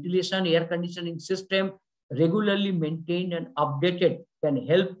heating, ventilation, air conditioning system regularly maintained and updated can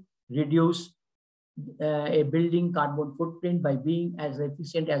help reduce a building carbon footprint by being as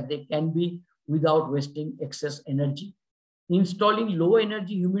efficient as they can be without wasting excess energy. Installing low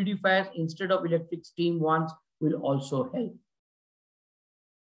energy humidifiers instead of electric steam ones will also help.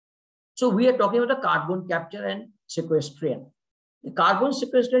 So we are talking about the carbon capture and sequestration. The carbon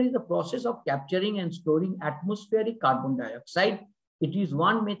sequestration is the process of capturing and storing atmospheric carbon dioxide. It is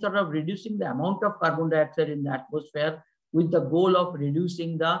one method of reducing the amount of carbon dioxide in the atmosphere with the goal of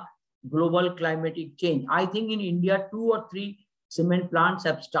reducing the global climatic change. I think in India, 2 or 3 cement plants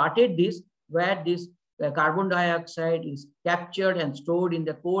have started this, where this carbon dioxide is captured and stored in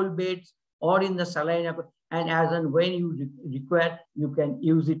the coal beds or in the saline, and as and when you require, you can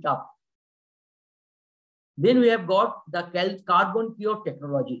use it up. Then we have got the carbon cure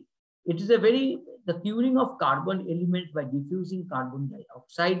technology. It is the curing of carbon elements by diffusing carbon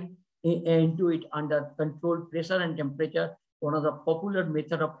dioxide into it under controlled pressure and temperature, one of the popular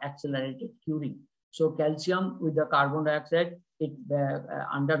method of accelerated curing. So calcium with the carbon dioxide, it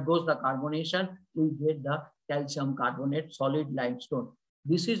undergoes the carbonation, we get the calcium carbonate, solid limestone.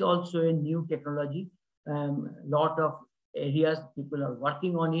 This is also a new technology. Lot of areas people are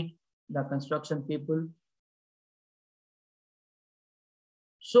working on it, the construction people.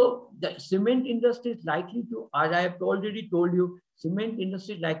 So the cement industry is likely to, as I have already told you, cement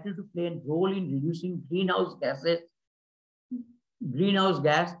industry is likely to play a role in reducing greenhouse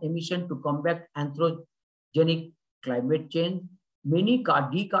gas emission to combat anthropogenic climate change. Many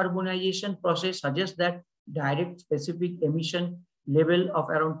decarbonization process suggest that direct specific emission level of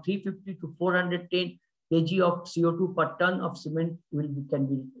around 350 to 410 kg of CO2 per ton of cement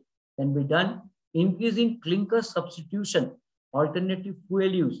can be done. Increasing clinker substitution, alternative fuel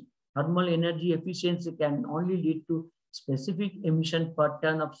use, thermal energy efficiency can only lead to specific emission per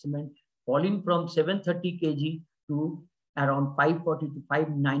ton of cement falling from 730 kg to around 540 to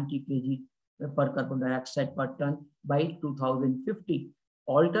 590 kg per carbon dioxide per ton by 2050.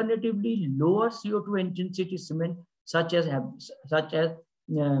 Alternatively, lower CO2 intensity cement such as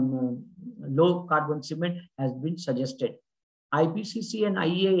low carbon cement has been suggested. IPCC and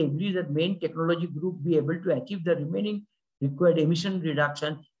IEA agree that main technology group be able to achieve the remaining required emission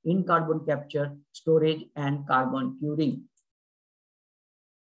reduction in carbon capture, storage, and carbon curing.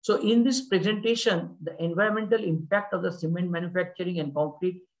 So in this presentation, the environmental impact of the cement manufacturing and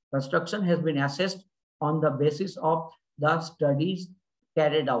concrete construction has been assessed on the basis of the studies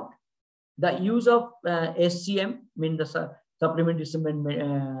carried out. The use of SCM, mean the supplementary cement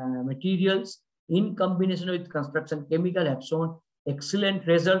materials, in combination with construction chemical have shown excellent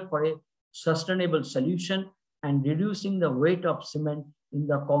result for a sustainable solution and reducing the weight of cement in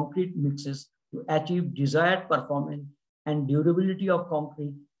the concrete mixes to achieve desired performance and durability of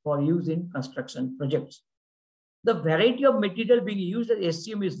concrete for use in construction projects. The variety of material being used as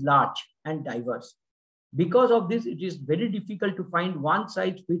SCM is large and diverse. Because of this, it is very difficult to find one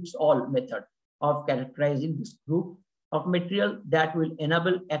size fits all method of characterizing this group of material that will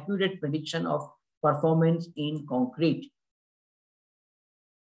enable accurate prediction of performance in concrete.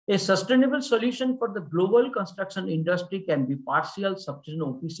 A sustainable solution for the global construction industry can be partial substitution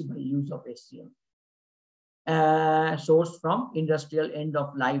OPC by use of SCM. Sourced from industrial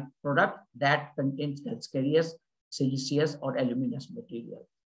end-of-life product that contains calcareous, siliceous, or aluminous material.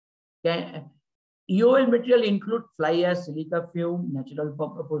 EOL material include fly ash, silica fume, natural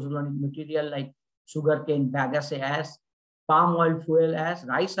pozzolanic material like sugarcane bagasse ash, palm oil fuel ash,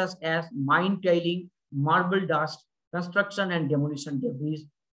 rice ash, mine tailing, marble dust, construction and demolition debris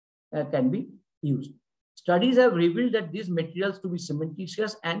can be used. Studies have revealed that these materials to be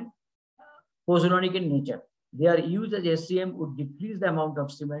cementitious and pozzolanic in nature. They are used as SCM would decrease the amount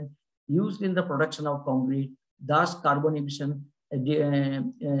of cement used in the production of concrete. Thus, carbon emission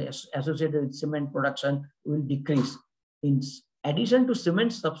associated with cement production will decrease. In addition to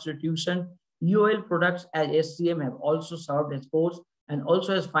cement substitution, EOL products as SCM have also served as coarse and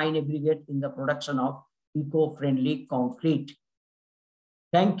also as fine aggregate in the production of eco-friendly concrete.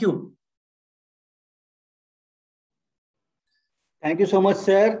 Thank you. Thank you so much,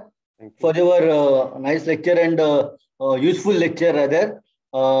 sir, for your nice lecture and useful lecture rather.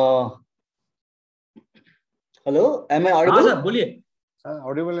 Hello, am I audible? हाँ sir बोलिए.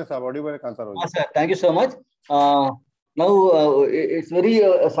 audible है साहब, audible है Kanta Rao. Sir, thank you so much. Now it's very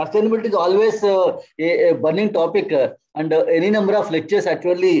sustainability is always a burning topic, and any number of lectures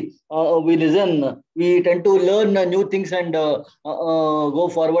actually we listen. We tend to learn new things and go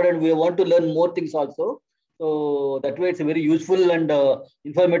forward, and we want to learn more things also. So that way, it's a very useful and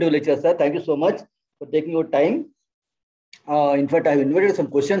informative lecture, sir. Thank you so much for taking your time. In fact, I have invited some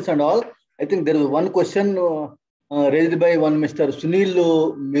questions and all. I think there is one question raised by one Mr. Sunil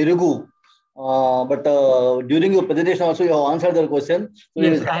Merugu. But during your presentation also, you have answered the question. So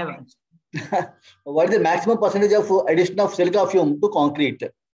yes, I have. What is the maximum percentage of addition of silica fume to concrete?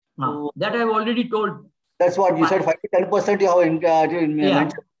 That I have already told. That's what you said, 5 to 10% you have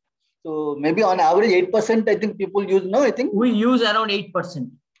mentioned. So maybe on average 8%, I think people use, no, I think? We use around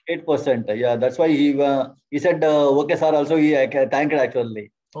 8%. 8%, yeah, that's why he said, okay, sir, also he thanked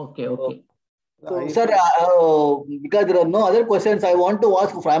actually. Okay, okay. So, sir, because there are no other questions, I want to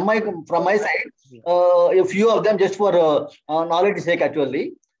ask from my side, a few of them just for knowledge sake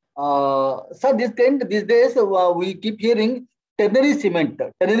actually. Sir, these days we keep hearing ternary cement,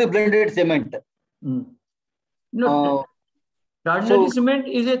 ternary blended cement. No, ternary cement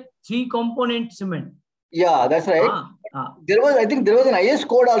is a 3-component cement. Yeah, that's right. I think there was an IS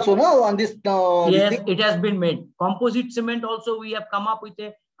code also, no, on this. Yes, it has been made. Composite cement also, we have come up with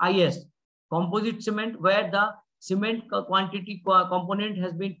a IS. Composite cement where the cement quantity component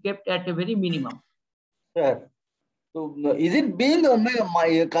has been kept at a very minimum. Sure. So is it being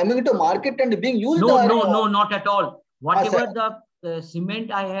coming to market and being used? No, not at all. Whatever the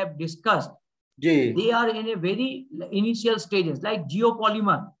cement I have discussed, they are in a very initial stages, like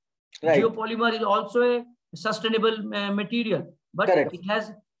geopolymer. Right. Geopolymer is also a sustainable material, but correct. It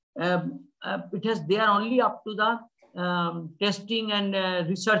has they are only up to the testing and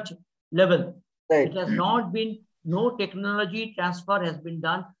research level. Right. It has not been, no technology transfer has been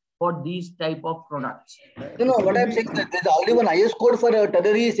done for these type of products. No, what I'm saying is that there's already one IS code for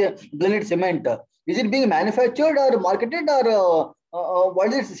ternary blended cement. Is it being manufactured or marketed, or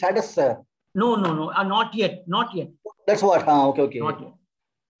what is its status, sir? No, not yet. That's what. Okay. Not yet.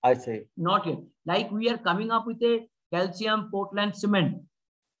 I say. Not yet. Like we are coming up with a calcium Portland cement.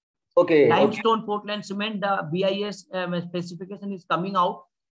 Okay. Limestone Portland cement. The BIS specification is coming out.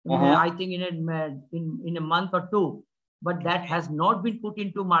 I think in a month or two. But that has not been put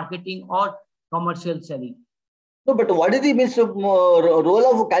into marketing or commercial selling. No, but what is the role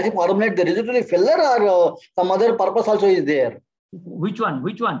of calcium carbonate? The residual filler or some other purpose also is there? Which one?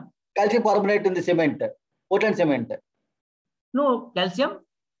 Calcium carbonate in the cement, Portland cement. No, calcium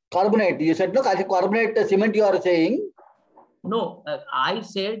carbonate. You said no calcium carbonate cement. You are saying? No, I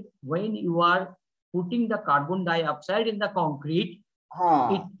said when you are putting the carbon dioxide in the concrete,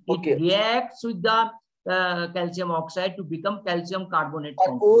 it reacts with the calcium oxide to become calcium carbonate.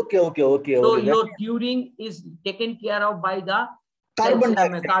 Okay. So your curing is taken care of by the carbon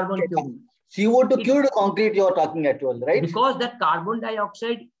curing. CO2 cured concrete you are talking actually, right? Because that carbon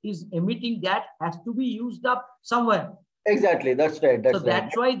dioxide is emitting, that has to be used up somewhere. Exactly, that's right.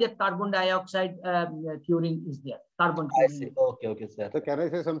 That's why the carbon dioxide curing is there. Carbon curing. I see. Okay, sir. So can I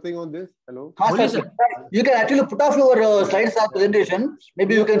say something on this? Hello. Sir. You can actually put off your slides or presentation.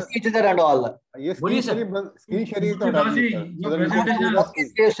 Maybe you can see each other and all. Yes, screen sharing.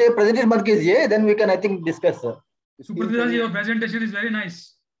 Presentation mat kijiye, then we can I think discuss. Supradeep, your presentation is very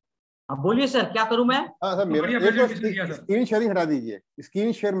nice. बोलिए sir, क्या करूं मैं? Sir मेरा screen sharing हटा दीजिए,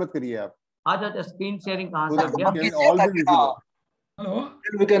 screen share मत करिए आप. अच्छा, स्क्रीन शेयरिंग कहां से आ गया? Hello.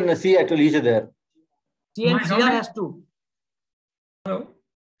 We can see actually each other. CE&CR has to. Hello.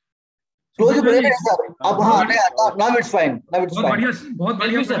 Close the presentation, sir. Now it's fine. बहुत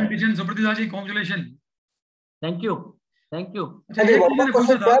बढ़िया presentation, Supradeep ji, congratulations. Thank you. एक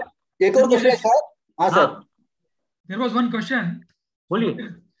और question sir. There was one question.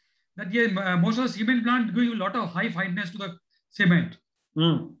 बोलिए. That most of the cement plant give a lot of high fineness to the cement.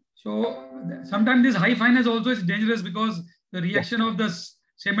 So sometimes this high fineness also is dangerous because the reaction of the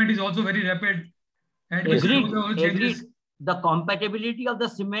cement is also very rapid. Agreed. The compatibility of the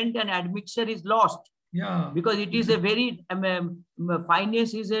cement and admixture is lost. Yeah. Because it is a very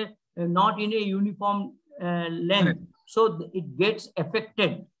fineness is not in a uniform length. So it gets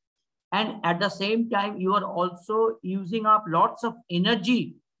affected. And at the same time, you are also using up lots of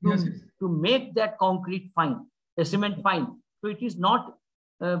energy to make that concrete fine, the cement fine. So it is not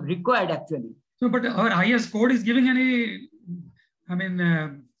required actually. So, but our IS code is giving any,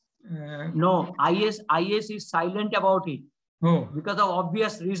 no, IS is silent about it. Oh. Because of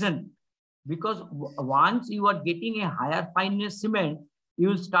obvious reason. Because once you are getting a higher fineness cement, you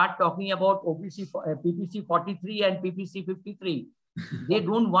will start talking about PPC 43 and PPC 53. They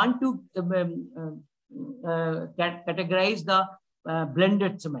don't want to categorize the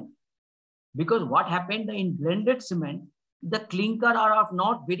blended cement. Because what happened in blended cement, the clinker are of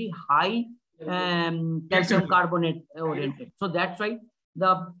not very high calcium carbonate oriented. So that's why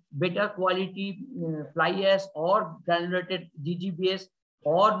the better quality fly ash or granulated GGBS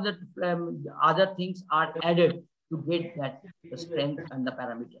or the other things are added to get that strength and the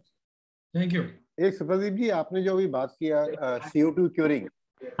parameters. Thank you. एक सुप्रदीप जी आपने जो अभी बात किया CO2 curing.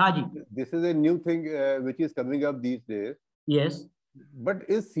 हाँ जी. This is a new thing which is coming up these days. Yes. But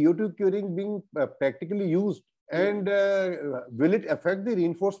is CO2 curing being practically used, and will it affect the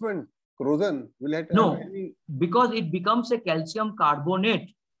reinforcement corrosion? Will it no, because it becomes a calcium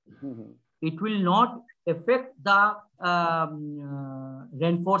carbonate. It will not affect the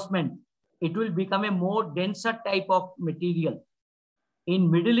reinforcement. It will become a more denser type of material.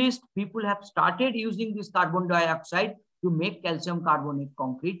 In Middle East, people have started using this carbon dioxide to make calcium carbonate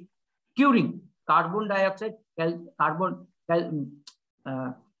concrete, curing carbon dioxide,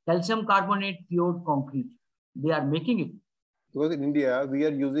 calcium carbonate cured concrete. They are making it. Because in India, we are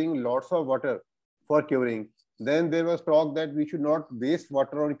using lots of water for curing. Then there was talk that we should not waste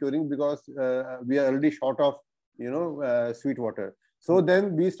water on curing because we are already short of, sweet water. So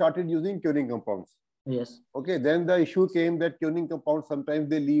then we started using curing compounds. Yes. Okay. Then the issue came that curing compounds, sometimes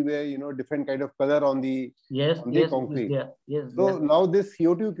they leave a different kind of color on the concrete. Yes. So now this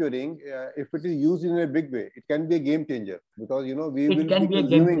CO2 curing, if it is used in a big way, it can be a game changer, because we will be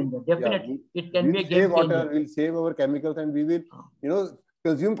consuming. Definitely, it can be a game changer. We'll save our chemicals, and we will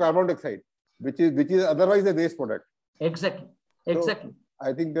consume carbon dioxide, which is otherwise a waste product. Exactly. So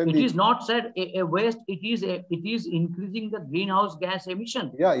I think then it is not said a waste. It is increasing the greenhouse gas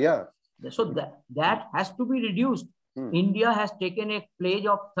emission. Yeah. So that has to be reduced. India has taken a pledge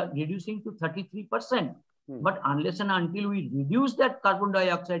of reducing to 33%. But unless and until we reduce that carbon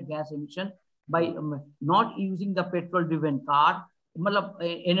dioxide gas emission by not using the petrol-driven car,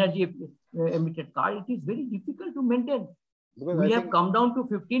 energy emitted car, it is very difficult to maintain. Because we have come down to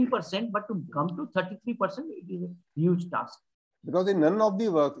 15%, but to come to 33%, it is a huge task. Because in none of the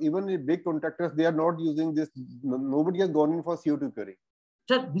works, even in big contractors, they are not using this. Nobody has gone in for CO2 curing.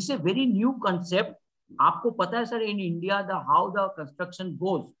 Sir, this is a very new concept. आपको पता है, sir, in India, how the construction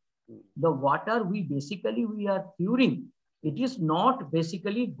goes. The water we are curing. It is not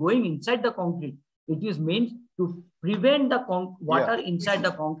basically going inside the concrete. It is meant to prevent the water inside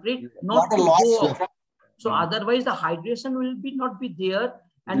the concrete, not to go out. So otherwise the hydration will not be there,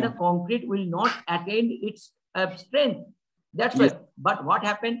 and the concrete will not attain its strength. That's why. But what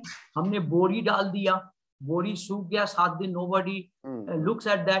happened? हमने बोरी डाल दिया, बोरी सूख गया 7 दिन. Nobody looks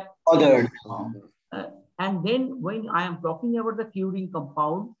at that. And then when I am talking about the curing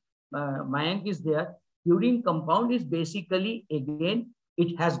compound, Mayank is there. Curing compound is basically, again,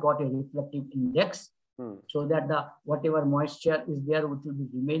 it has got a reflective index, so that the whatever moisture is there, which will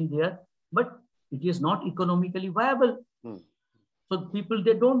remain there, but it is not economically viable. So people,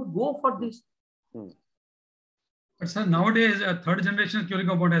 they don't go for this. But sir, nowadays a third generation curing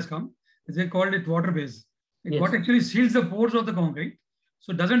compound has come. They called it water based. What actually seals the pores of the concrete,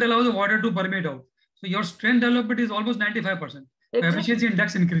 so it doesn't allow the water to permeate out. So your strength development is almost 95%. The efficiency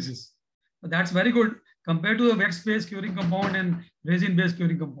index increases. So that's very good compared to the wax-based curing compound and resin-based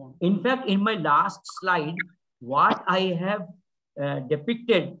curing compound. In fact, in my last slide, what I have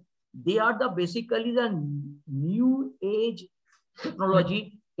depicted, they are basically the new age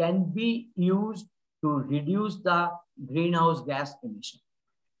technology can be used to reduce the greenhouse gas emission.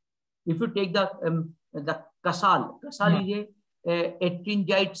 If you take the Kasal is a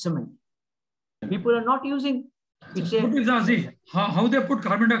 18-gite cement. People are not using. How they put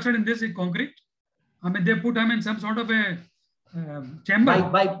carbon dioxide in this concrete? I mean, they put some sort of a chamber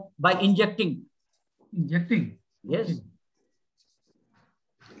by injecting. Injecting. Yes. Okay.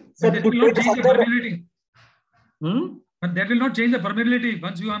 But that will not change the permeability. But that will not change the permeability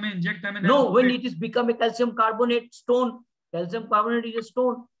once you inject. No, when it is become a calcium carbonate stone. Calcium carbonate is a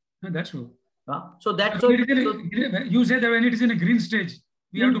stone. No, that's true. So that's so you said that when it is in a green stage.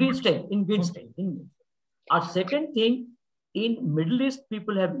 In green stage. Our second thing, in Middle East,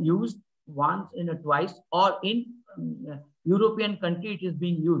 people have used once in a twice, or in European country it is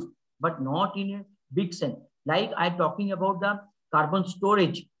being used, but not in a big sense. Like I'm talking about the carbon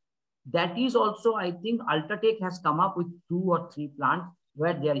storage. That is also, I think, Ultratech has come up with 2 or 3 plants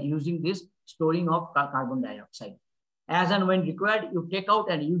where they are using this storing of carbon dioxide. As and when required, you take out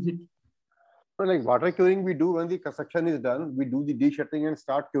and use it. So like water curing we do when the construction is done, we do the de-shuttering and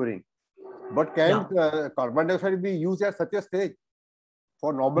start curing. But can carbon dioxide be used at such a stage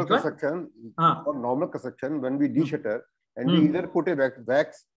for normal construction? For normal construction, when we de-shutter and we either put a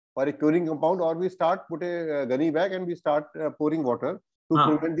wax for a curing compound, or we start put a gunny bag and we start pouring water to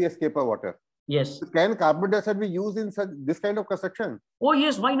prevent the escape of water. Yes. So can carbon dioxide be used in this kind of construction? Oh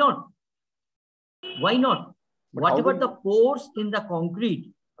yes, why not? Why not? But whatever the pores in the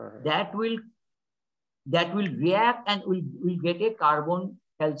concrete, that will react and will get a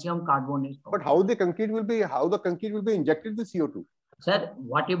calcium carbonate. But how the concrete will be injected with CO2? Sir,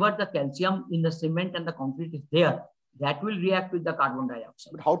 whatever the calcium in the cement and the concrete is there, that will react with the carbon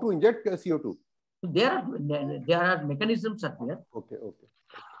dioxide. But how to inject CO2? There are mechanisms are there. Okay.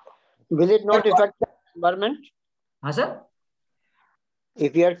 Will it not affect the environment? Sir?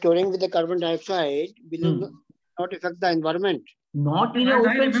 If you are curing with the carbon dioxide, will it not affect the environment? Not in an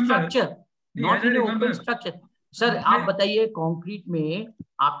open structure. Not in an open structure. Sir, आप बताइए concrete में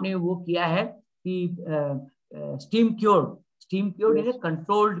आपने वो किया है कि steam cured in a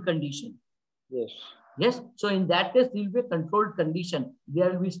controlled condition. Yes. So in that case, there will be a controlled condition.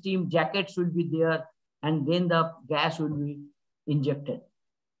 There will be steam jackets will be there, and then the gas will be injected.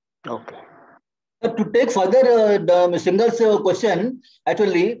 Okay. To take further the Singal's question,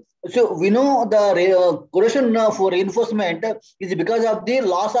 actually, so we know the corrosion for reinforcement is because of the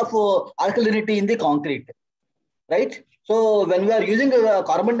loss of alkalinity in the concrete, right? So when we are using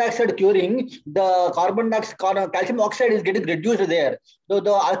carbon dioxide curing, the calcium oxide is getting reduced there. So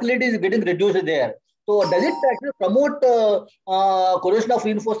the alkalinity is getting reduced there. So does it actually promote corrosion of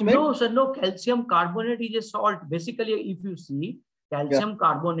reinforcement? No, sir. No, calcium carbonate is a salt. Basically, if you see calcium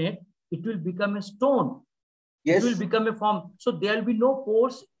carbonate, it will become a stone. Yes. It will become a form. So there will be no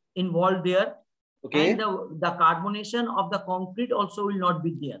pores involved there. Okay. And the carbonation of the concrete also will not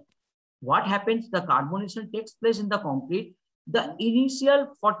be there. What happens? The carbonation takes place in the concrete. The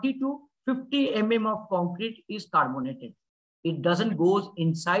initial 40 to 50 mm of concrete is carbonated. It doesn't go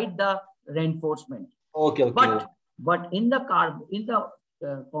inside the reinforcement. Okay. But in the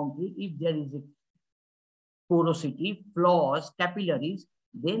concrete, if there is a porosity, flaws, capillaries,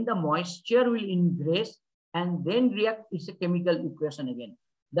 then the moisture will ingress and then react. It's a chemical equation again.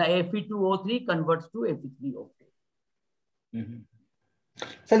 The Fe2O3 converts to Fe3O4.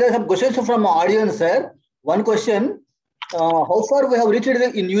 So there are some questions from audience, sir. One question: how far we have reached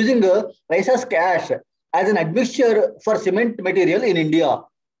in using rice husk ash as an admixture for cement material in India?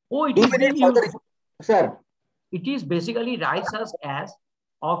 Oh, it is being used, sir. It is basically rice husk ash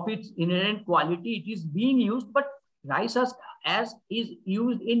of its inherent quality. It is being used, but rice husk ash is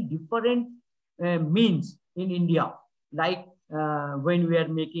used in different means in India, like when we are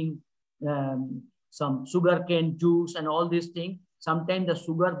making some sugarcane juice and all these things. Sometimes the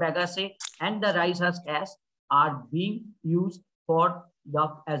sugar bagasse and the rice husk ash are being used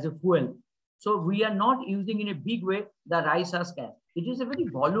as a fuel. So we are not using in a big way the rice husk ash. It is a very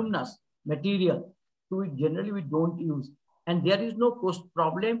voluminous material, so generally we don't use, and there is no cost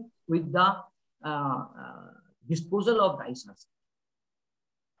problem with the disposal of rice husk.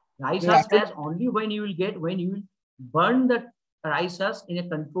 Rice husk ash only when you will burn the rice husk in a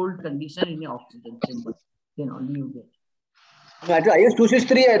controlled condition in an oxygen chamber, then only you get. IS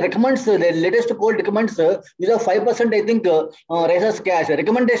 263 recommends, the latest code recommends use of 5%, I think, rice husk ash.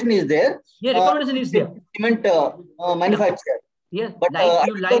 Recommendation is there. Yeah, recommendation is there. Cement manufacturer. Yes, but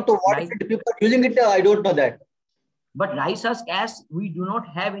people are using it, I don't know that. But rice husk ash, we do not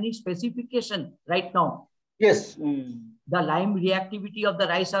have any specification right now. Yes. The lime reactivity of the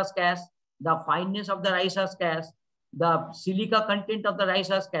rice husk ash, the fineness of the rice husk ash, the silica content of the rice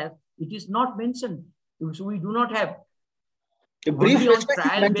husk ash, it is not mentioned. So we do not have. A brief only on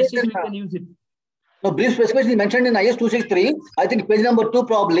trial basis we can use it. No, brief specification is mentioned in IS 263. I think page number 2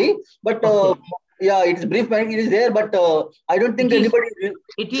 probably. But yeah, it is brief. It is there, but I don't think anybody.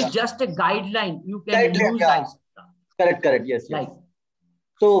 It is just a guideline. You can use rice. Correct. Yes.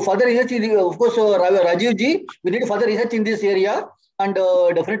 So further research, of course, Rajiv ji, we need further research in this area, and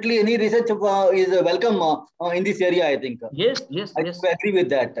definitely any research is welcome in this area, I think. Yes. I agree with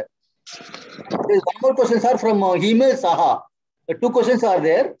that. There is one more question, sir, from Himel Saha. The 2 questions are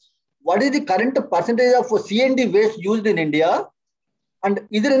there. What is the current percentage of C&D waste used in India? And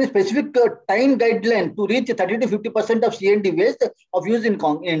is there any specific time guideline to reach 30 to 50% of C&D waste of use in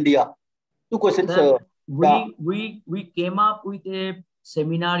India? 2 questions. Sir, we came up with a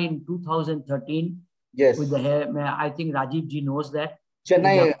seminar in 2013. Yes. With the I think Rajiv ji knows that.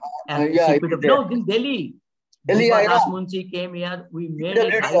 Chennai. No, in Delhi. Das Munshi came here. We made a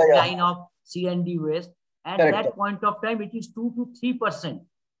guideline of C&D waste. At that point of time, it is 2 to 3%.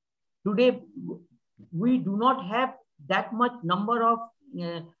 Today, we do not have that much number of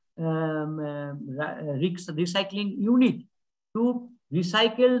recycling unit to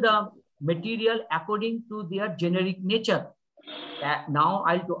recycle the material according to their generic nature. Now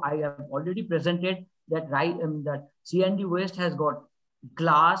I have already presented that that C&D waste has got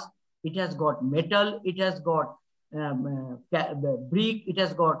glass, it has got metal, it has got brick, it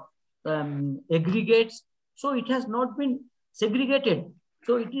has got aggregates. So it has not been segregated.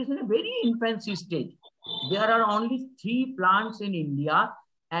 So it is in a very infancy stage. There are only 3 plants in India,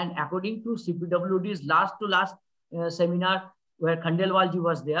 and according to CPWD's last seminar where Khandelwalji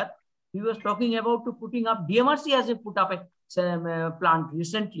was there, he was talking about to putting up, DMRC has put up a plant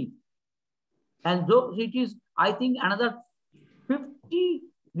recently. And though it is, I think another 50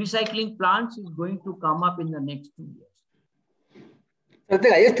 recycling plants is going to come up in the next 2 years. I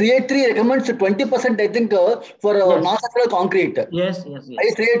think IS 383 recommends 20%, I think, for yes. non-structural concrete. Yes. IS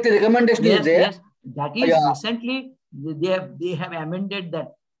 383 recommendation is there. Yes. That is recently they have amended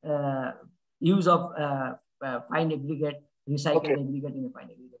that use of fine aggregate, recycled aggregate in a fine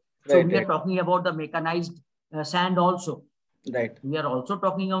aggregate. So we are talking about the mechanized sand also. Right. We are also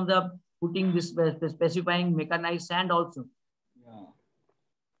talking of the putting this specifying mechanized sand also.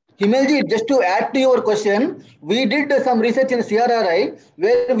 Himalji, just to add to your question, we did some research in CRRI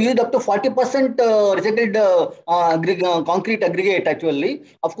where we used up to 40% recycled concrete aggregate actually.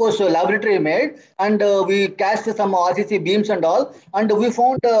 Of course, laboratory made, and we cast some RCC beams and all, and we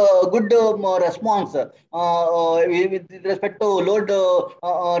found good response with respect to load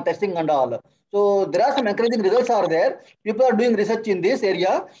testing and all. So there are some encouraging results are there. People are doing research in this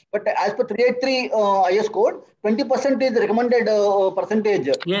area, but as per 383 IS code, 20% is the recommended percentage.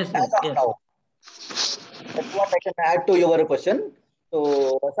 Yes. Now. That's what I can add to your question.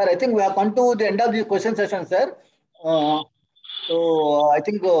 So, sir, I think we have come to the end of the question session, sir. So, I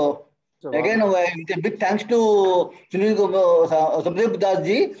think again, with a big thanks to Subhadeep Das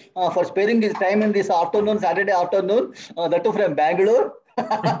ji for sparing his time in this afternoon, Saturday afternoon, that too from Bangalore.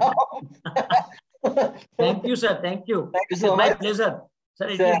 Thank you, sir. Thank you. Thank you so much. My pleasure. Sir,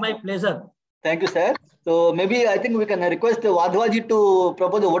 it is my pleasure. Thank you, sir. So maybe I think we can request Wadhwaji to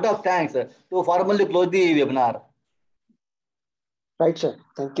propose a vote of thanks to formally close the webinar. Right, sir.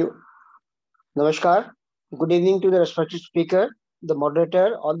 Thank you. Namaskar. Good evening to the respected speaker, the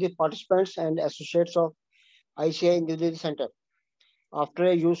moderator, all the participants and associates of ICI Individual Center. After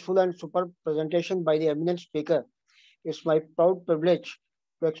a useful and superb presentation by the eminent speaker, it's my proud privilege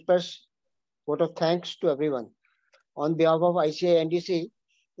to express vote of thanks to everyone. On behalf of ICI NDC,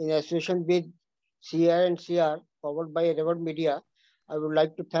 in association with CE&CR, powered by Revered Media, I would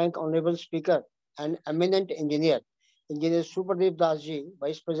like to thank Honorable Speaker and eminent Engineer Supradeep Das ji,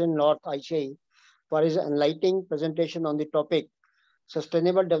 Vice President North ICI, for his enlightening presentation on the topic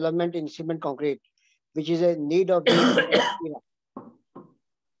Sustainable Development in Cement Concrete, which is a need of the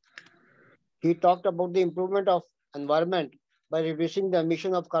He talked about the improvement of environment by reducing the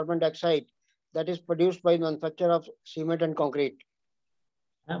emission of carbon dioxide that is produced by manufacture of cement and concrete.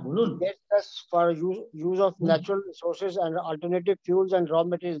 It gets us for use of natural resources and alternative fuels and raw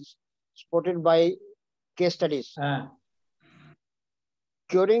materials supported by case studies.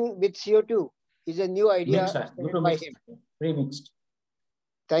 Curing with CO2 is a new idea by him. Pre-mixed.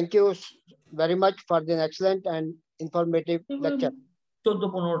 Thank you very much for the excellent and informative lecture.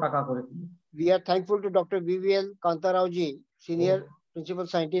 We are thankful to Dr. VVL Kantarao ji, Senior Principal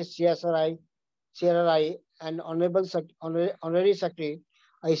Scientist, CRRI, and Honorary Secretary,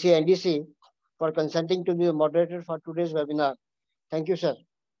 ICNDC, for consenting to be the moderator for today's webinar. Thank you, sir.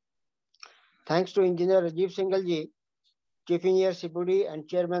 Thanks to Engineer Rajiv Singhal ji, Chief Engineer CPD and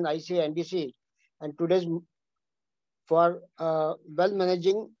Chairman ICNDC, and today's for well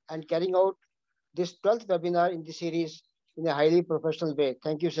managing and carrying out this 12th webinar in the series in a highly professional way.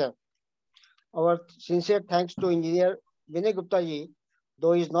 Thank you, sir. Our sincere thanks to Engineer Vinay Gupta ji,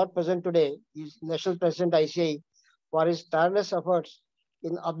 though he is not present today, he is National President ICI, for his tireless efforts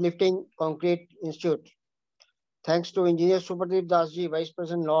in uplifting Concrete Institute. Thanks to Engineer Supradeep Das ji, Vice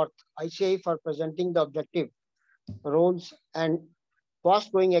President North ICI, for presenting the objective, roles, and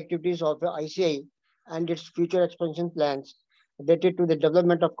fast-growing activities of the ICI and its future expansion plans related to the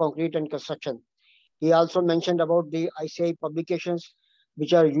development of concrete and construction. He also mentioned about the ICI publications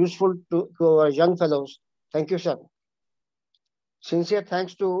which are useful to our young fellows. Thank you, sir. Sincere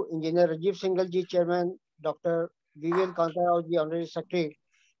thanks to Engineer Rajiv Singhal ji, Chairman, Dr. VVL Kantarao ji, Honorary Secretary,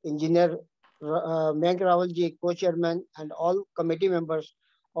 Engineer Mayank Rawal ji, Co-Chairman, and all committee members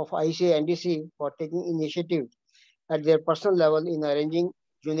of ICI NDC for taking initiative at their personal level in arranging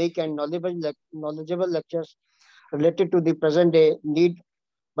unique and knowledgeable lectures related to the present day need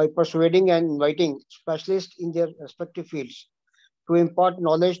by persuading and inviting specialists in their respective fields to impart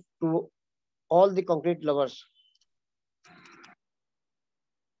knowledge to all the concrete lovers.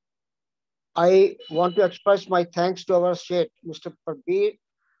 I want to express my thanks to our state, Mr. Prabir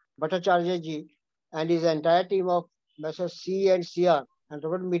Bhattacharya ji, and his entire team of Messrs. CE&CR and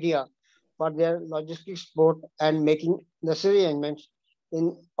Revered Media for their logistics support and making necessary arrangements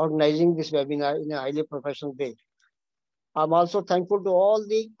in organizing this webinar in a highly professional way. I'm also thankful to all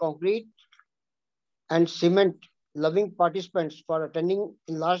the concrete and cement loving participants for attending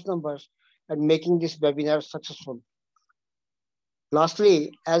in large numbers and making this webinar successful.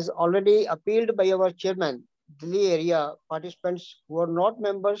 Lastly, as already appealed by our chairman, Delhi area participants who are not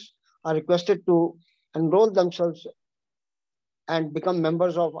members are requested to enroll themselves and become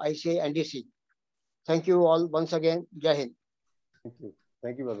members of ICA NDC. Thank you all once again. Jai Hind. Thank you.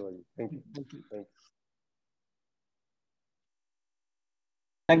 Thank you, Bhadwaji. Thank you. Thank you. Thank you.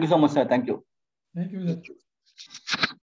 Thank you so much, sir. Thank you. Thank you, sir. Thank you.